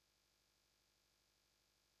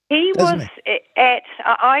 He was at,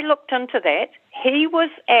 I looked into that, he was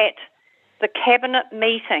at the cabinet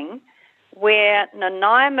meeting where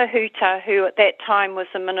Nanaia Mahuta, who at that time was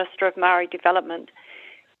the Minister of Maori Development,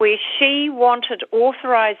 where she wanted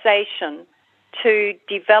authorisation to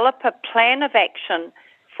develop a plan of action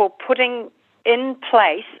for putting in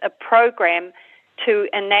place a program to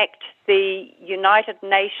enact the United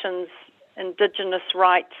Nations Indigenous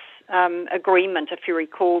Rights agreement, if you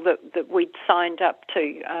recall, that we'd signed up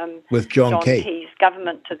to. With John Key. Key's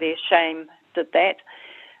government, to their shame, did that.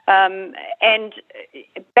 And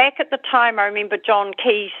back at the time, I remember John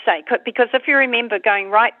Key saying, because if you remember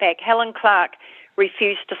going right back, Helen Clark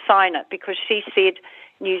refused to sign it because she said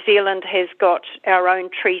New Zealand has got our own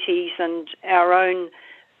treaties and our own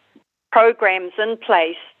programs in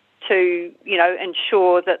place to,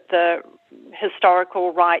 ensure that the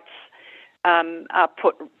historical rights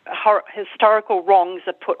historical wrongs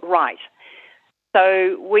are put right.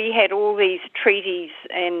 So we had all these treaties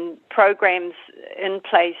and programs in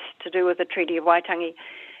place to do with the Treaty of Waitangi.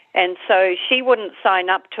 And so she wouldn't sign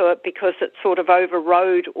up to it because it sort of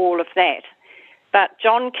overrode all of that. But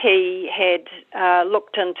John Key had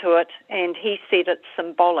looked into it, and he said it's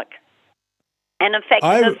symbolic. And in fact,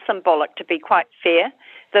 it is symbolic, to be quite fair.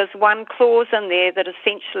 There's one clause in there that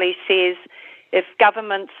essentially says if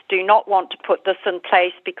governments do not want to put this in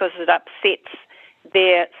place because it upsets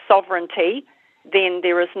their sovereignty, then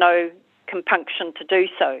there is no compunction to do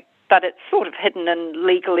so. But it's sort of hidden in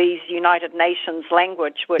legalese United Nations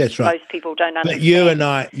language, which most people don't understand.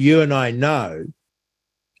 But you and I know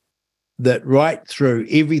that right through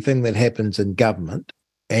everything that happens in government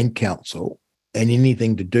and council and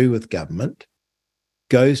anything to do with government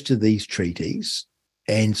goes to these treaties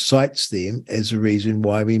and cites them as a reason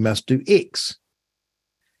why we must do X.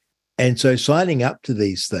 And so signing up to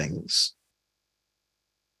these things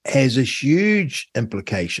has a huge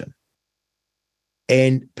implication.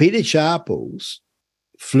 And Peter Sharples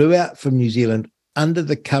flew out from New Zealand under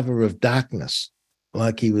the cover of darkness,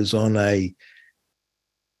 like he was on a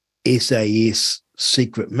SAS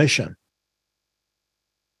secret mission,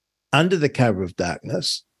 under the cover of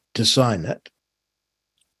darkness to sign it.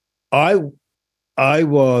 I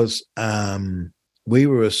was, we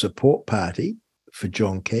were a support party for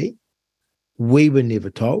John Key. We were never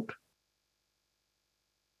told.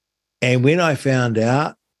 And when I found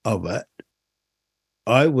out of it,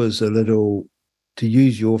 I was a little, to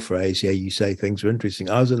use your phrase, yeah, you say things are interesting,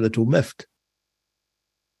 I was a little miffed.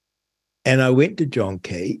 And I went to John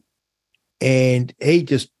Key, and he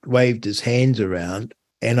just waved his hands around,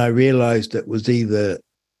 and I realised it was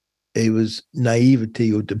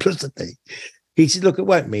naivety or duplicity. He said, look, it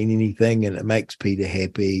won't mean anything, and it makes Peter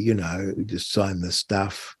happy, we just sign this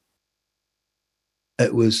stuff.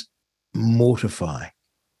 It was mortifying.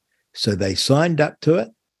 So they signed up to it,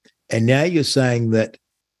 and now you're saying that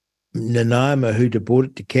Nanaia Mahuta brought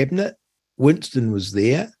it to Cabinet. Winston was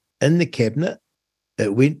there in the Cabinet.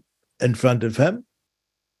 It went in front of him.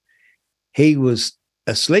 He was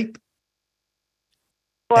asleep.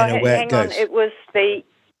 Well, hang on. It was the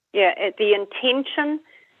intention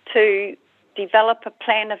to develop a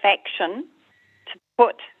plan of action to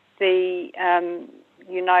put the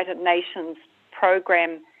United Nations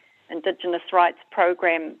program, Indigenous rights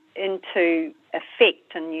program, into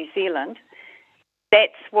effect in New Zealand.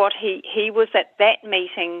 That's what he was at that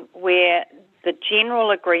meeting where the general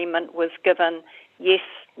agreement was given, yes,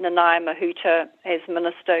 Nanaia Mahuta as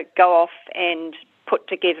minister, go off and put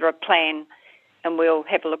together a plan and we'll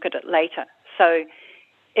have a look at it later. So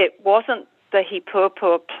it wasn't the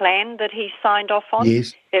Hipurpur plan that he signed off on.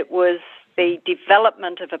 Yes. It was the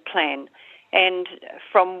development of a plan. And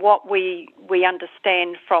from what we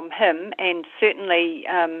understand from him, and certainly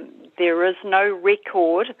there is no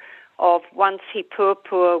record of once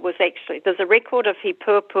Hipurpur was actually, there's a record of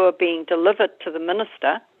Hipurpur being delivered to the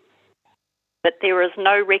minister, but there is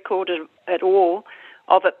no record at all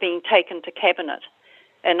of it being taken to Cabinet.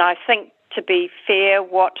 And I think, to be fair,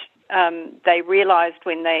 what they realised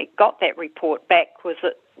when they got that report back was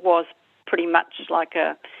it was pretty much like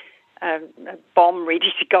a bomb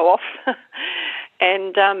ready to go off.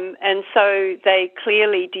 And so they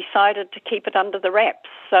clearly decided to keep it under the wraps.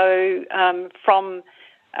 So from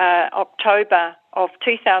October of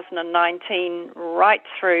 2019 right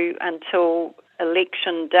through until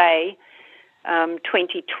election day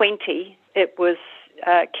 2020, it was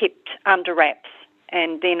kept under wraps.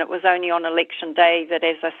 And then it was only on election day that,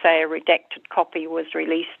 as I say, a redacted copy was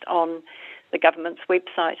released on the government's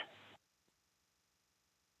website.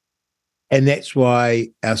 And that's why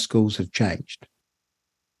our schools have changed.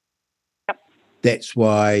 Yep. That's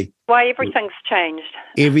why everything's changed.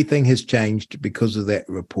 Everything has changed because of that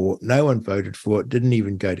report. No one voted for it, didn't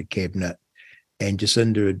even go to Cabinet. And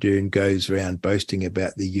Jacinda Ardern goes around boasting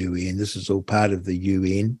about the UN. This is all part of the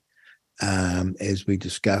UN, as we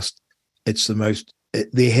discussed. It's the most,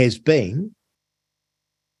 there has been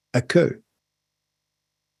a coup.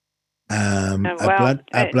 Do you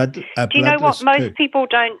know what most people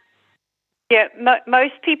don't? Yeah,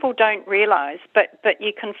 most people don't realise, but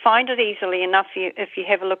you can find it easily enough if you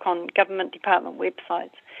have a look on government department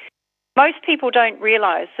websites. Most people don't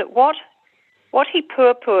realise that what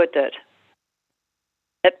Hipurpur did,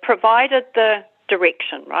 it provided the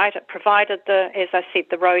direction, right? It provided as I said,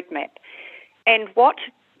 the roadmap. And what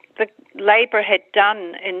the Labour had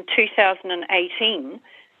done in 2018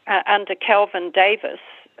 under Kelvin Davis,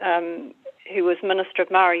 who was Minister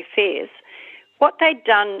of Maori Affairs, what they'd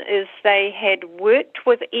done is they had worked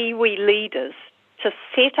with iwi leaders to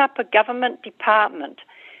set up a government department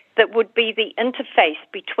that would be the interface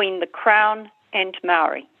between the Crown and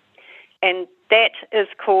Maori. and that is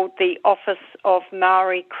called the Office of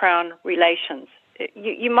Maori Crown Relations.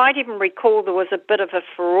 You might even recall there was a bit of a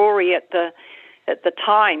furore at the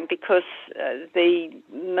time because the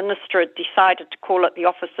minister had decided to call it the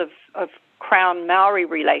Office of Crown Maori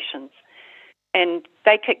Relations, and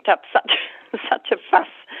they kicked up such a fuss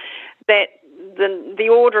that the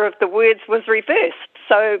order of the words was reversed.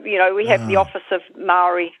 So, we have the Office of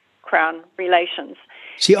Maori Crown Relations.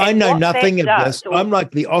 See, I know nothing of this. I'm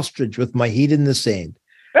like the ostrich with my head in the sand,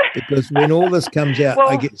 because when all this comes out,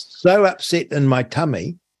 I get so upset in my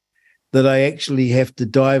tummy that I actually have to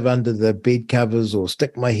dive under the bed covers or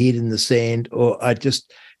stick my head in the sand, or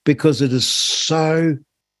because it is so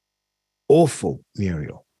awful,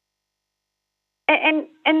 Muriel.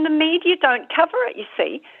 And the media don't cover it, you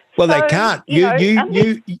see. Well, they can't.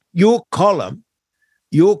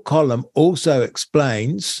 Your column also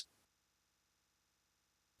explains.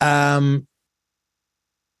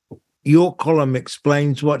 Your column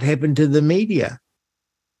explains what happened to the media.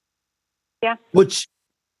 Yeah. Which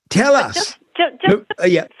tell us. Just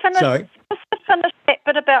sorry. Just to finish that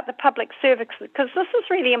bit about the public service, because this is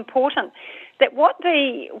really important. That what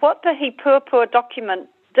the He Purpur document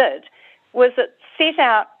did was it set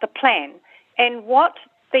out the plan, and what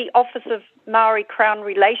the Office of Maori Crown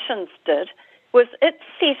Relations did was it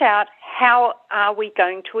set out how are we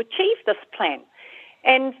going to achieve this plan.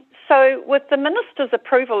 And so with the minister's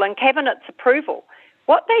approval and cabinet's approval,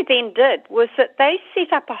 what they then did was that they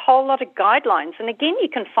set up a whole lot of guidelines, and again you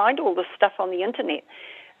can find all this stuff on the internet,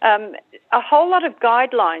 a whole lot of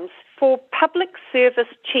guidelines for public service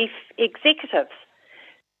chief executives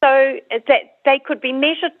so that they could be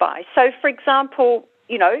measured by. So, for example,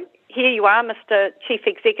 here you are, Mr. Chief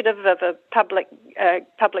Executive of a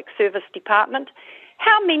public service department.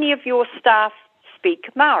 How many of your staff speak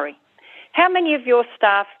Maori? How many of your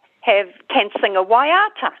staff can sing a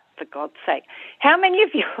waiata, for God's sake? How many of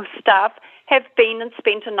your staff have been and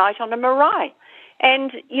spent a night on a marae?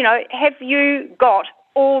 And, have you got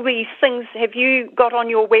all these things? Have you got on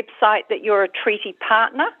your website that you're a treaty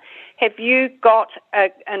partner? Have you got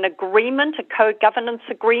an agreement, a co-governance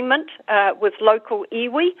agreement with local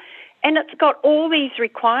iwi? And it's got all these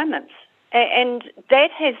requirements. And that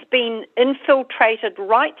has been infiltrated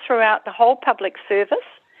right throughout the whole public service.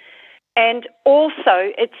 And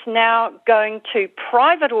also it's now going to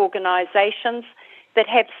private organisations that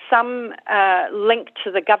have some link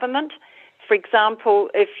to the government. For example,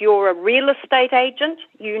 if you're a real estate agent,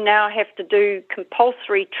 you now have to do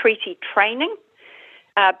compulsory treaty training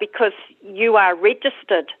because you are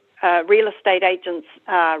registered. Real estate agents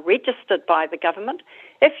are registered by the government.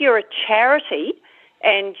 If you're a charity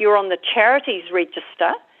and you're on the charities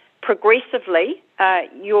register, progressively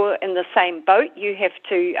you're in the same boat. You have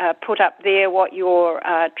to put up there what your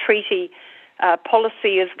treaty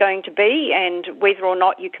policy is going to be and whether or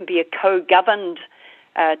not you can be a co-governed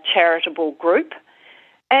charitable group.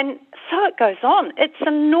 And so it goes on. It's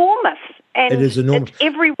enormous. And it is enormous. It's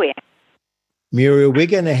everywhere. Muriel, we're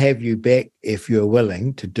going to have you back if you're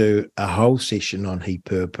willing to do a whole session on He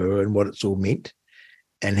Purpur and what it's all meant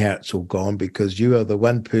and how it's all gone, because you are the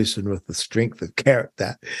one person with the strength of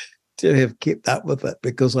character to have kept up with it,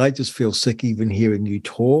 because I just feel sick even hearing you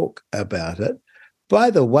talk about it.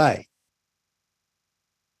 By the way,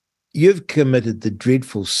 you've committed the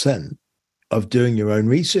dreadful sin of doing your own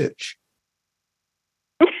research,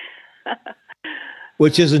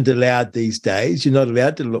 which isn't allowed these days. You're not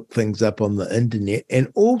allowed to look things up on the internet.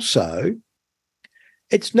 And also,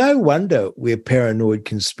 it's no wonder we're paranoid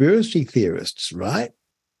conspiracy theorists, right?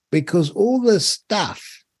 Because all this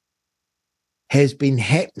stuff has been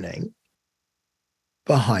happening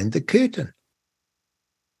behind the curtain.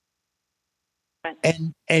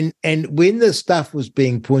 And when this stuff was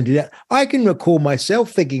being pointed out, I can recall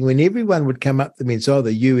myself thinking when everyone would come up to me and say, oh,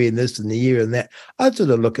 the UN this and the UN that, I'd sort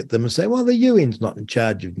of look at them and say, well, the UN's not in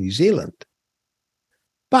charge of New Zealand.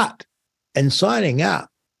 But in signing up,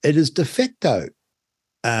 it is de facto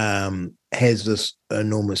has this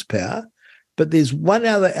enormous power. But there's one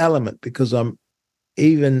other element, because I'm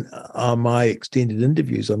even on my extended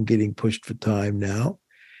interviews, I'm getting pushed for time now.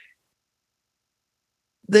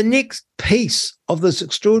 The next piece of this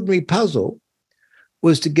extraordinary puzzle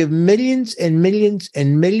was to give millions and millions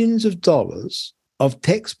and millions of dollars of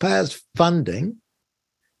taxpayers' funding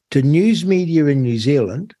to news media in New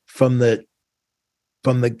Zealand from the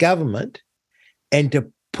government, and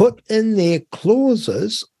to put in their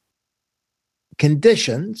clauses,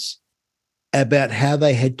 conditions about how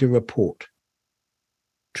they had to report.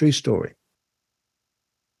 True story.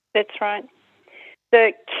 That's right.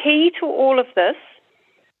 The key to all of this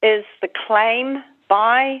is the claim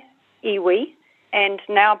by iwi and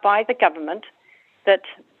now by the government that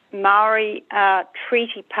Maori are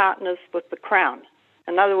treaty partners with the Crown.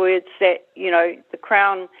 In other words, that, the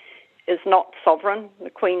Crown is not sovereign, the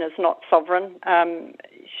Queen is not sovereign.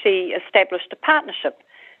 She established a partnership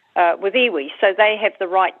with iwi, so they have the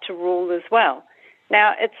right to rule as well.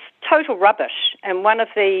 Now, it's total rubbish, and one of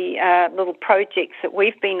the little projects that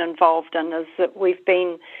we've been involved in is that we've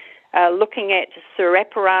been looking at Sir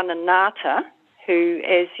Apirana Ngata, who,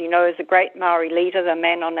 as you know, is a great Maori leader, the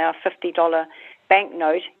man on our $50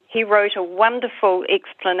 banknote. He wrote a wonderful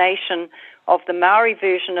explanation of the Maori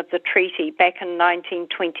version of the treaty back in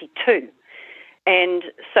 1922. And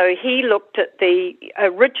so he looked at the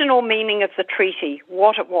original meaning of the treaty,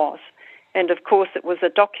 what it was. And of course, it was a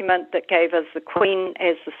document that gave us the Queen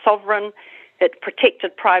as the sovereign, it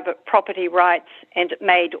protected private property rights, and it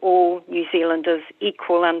made all New Zealanders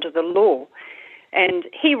equal under the law. And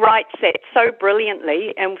he writes that so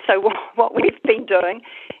brilliantly, and so what we've been doing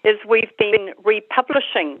is we've been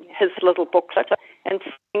republishing his little booklet and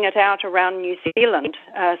sending it out around New Zealand.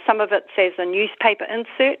 Some of it says a newspaper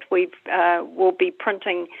insert. We'll be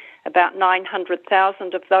printing about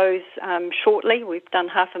 900,000 of those shortly. We've done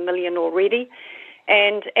 500,000 already.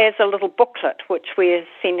 And as a little booklet, which we're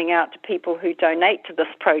sending out to people who donate to this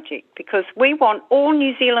project, because we want all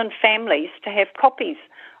New Zealand families to have copies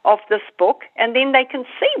of this book, and then they can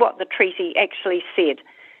see what the treaty actually said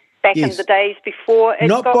back in the days before it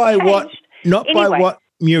got changed. By what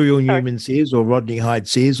Muriel Newman says, or Rodney Hyde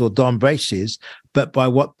says, or Don Brash says, but by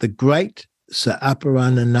what the great Sir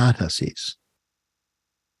Apirana Ngata says.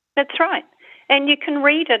 That's right. And you can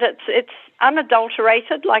read it. It's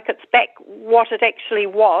unadulterated, like it's back what it actually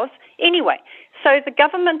was. Anyway, so the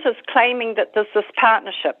government is claiming that there's this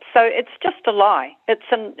partnership. So it's just a lie.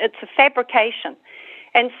 It's a fabrication.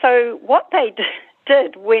 And so what they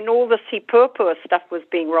did when all this Hipurpua stuff was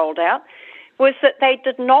being rolled out was that they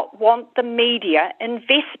did not want the media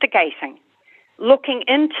investigating, looking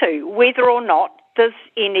into whether or not there's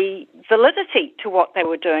any validity to what they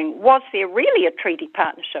were doing. Was there really a treaty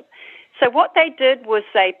partnership? So what they did was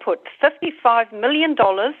they put $55 million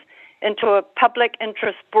into a public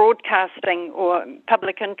interest broadcasting or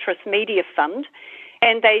public interest media fund,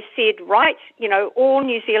 and they said, right, all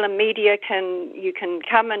New Zealand media you can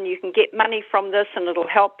come and you can get money from this and it'll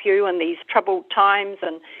help you in these troubled times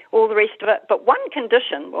and all the rest of it. But one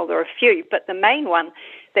condition, well, there are a few, but the main one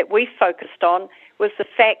that we focused on was the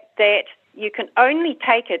fact that you can only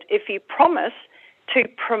take it if you promise to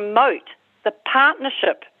promote the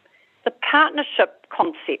partnership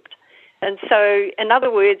concept. And so, in other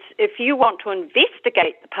words, if you want to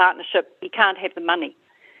investigate the partnership, you can't have the money.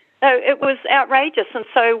 So it was outrageous. And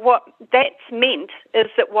so what that's meant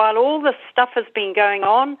is that while all this stuff has been going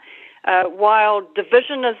on, while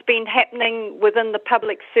division has been happening within the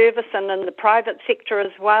public service and in the private sector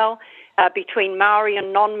as well, between Maori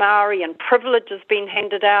and non-Maori, and privilege has been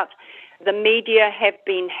handed out, the media have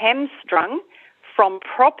been hamstrung from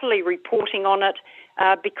properly reporting on it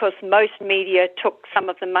because most media took some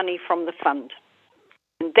of the money from the fund.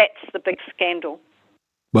 And that's the big scandal.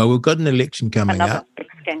 Well, we've got an election coming up. Big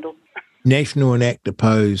scandal. National and ACT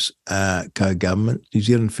oppose co-government. New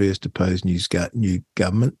Zealand First oppose new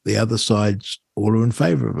government. The other sides all are in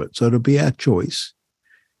favour of it. So it'll be our choice.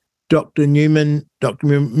 Dr.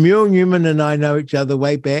 Muriel Newman and I know each other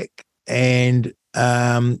way back, and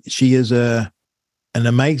she is an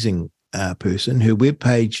amazing person. Her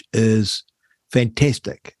webpage is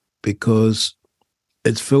fantastic because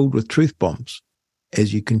it's filled with truth bombs,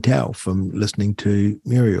 as you can tell from listening to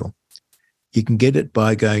Muriel. You can get it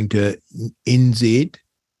by going to nzcpr.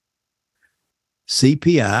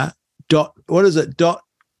 What is it? .com.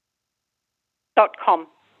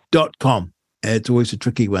 .com. It's always a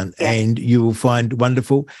tricky one. Yeah. And you will find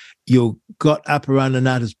wonderful. You've got Apirana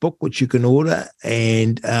Ngata's book, which you can order,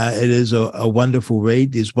 and it is a wonderful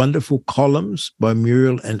read. There's wonderful columns by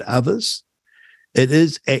Muriel and others. It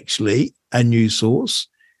is actually a news source.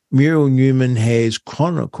 Muriel Newman has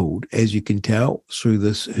chronicled, as you can tell through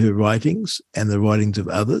her writings and the writings of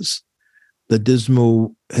others, the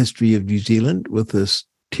dismal history of New Zealand with this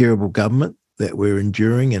terrible government that we're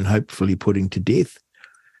enduring and hopefully putting to death.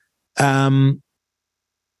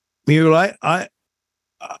 Muriel,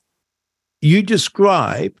 you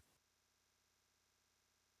describe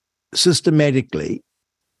systematically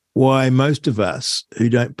why most of us who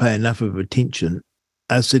don't pay enough of attention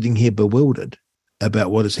are sitting here bewildered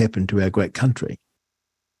about what has happened to our great country.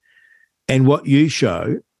 And what you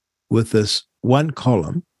show with this one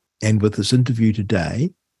column and with this interview today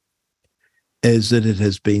is that it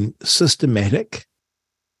has been systematic,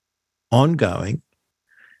 ongoing,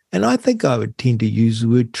 and I think I would tend to use the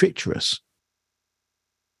word treacherous.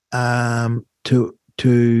 to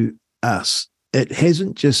us. It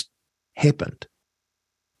hasn't just happened.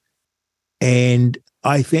 And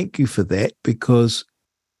I thank you for that, because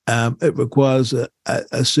it requires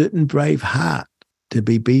a certain brave heart to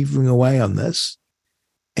be beavering away on this.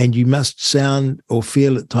 And you must sound or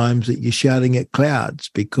feel at times that you're shouting at clouds,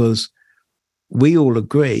 because we all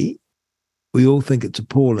agree, we all think it's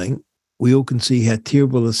appalling, we all can see how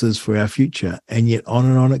terrible this is for our future, and yet on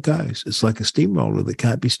and on it goes. It's like a steamroller that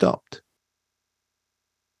can't be stopped.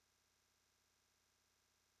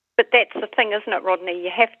 But that's the thing, isn't it, Rodney?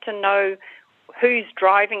 You have to know who's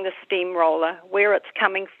driving the steamroller, where it's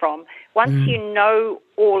coming from. Once you know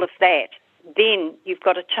all of that, then you've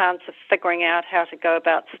got a chance of figuring out how to go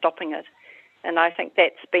about stopping it. And I think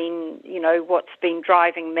that's been, what's been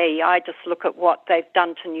driving me. I just look at what they've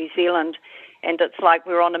done to New Zealand, and it's like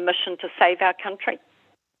we're on a mission to save our country.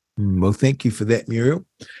 Well, thank you for that, Muriel.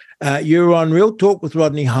 You're on Real Talk with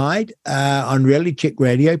Rodney Hyde on Reality Check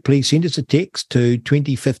Radio. Please send us a text to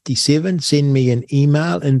 2057. Send me an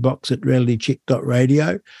email,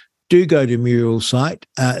 inbox@realitycheck.radio. Do go to Muriel's site.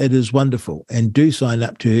 It is wonderful. And do sign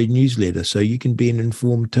up to her newsletter so you can be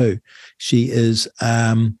informed too. She is,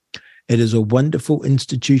 it is a wonderful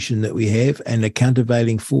institution that we have, and a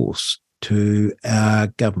countervailing force to our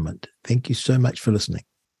government. Thank you so much for listening.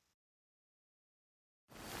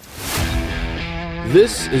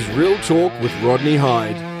 This is Real Talk with Rodney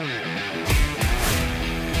Hyde.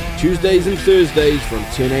 Tuesdays and Thursdays from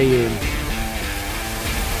 10 a.m.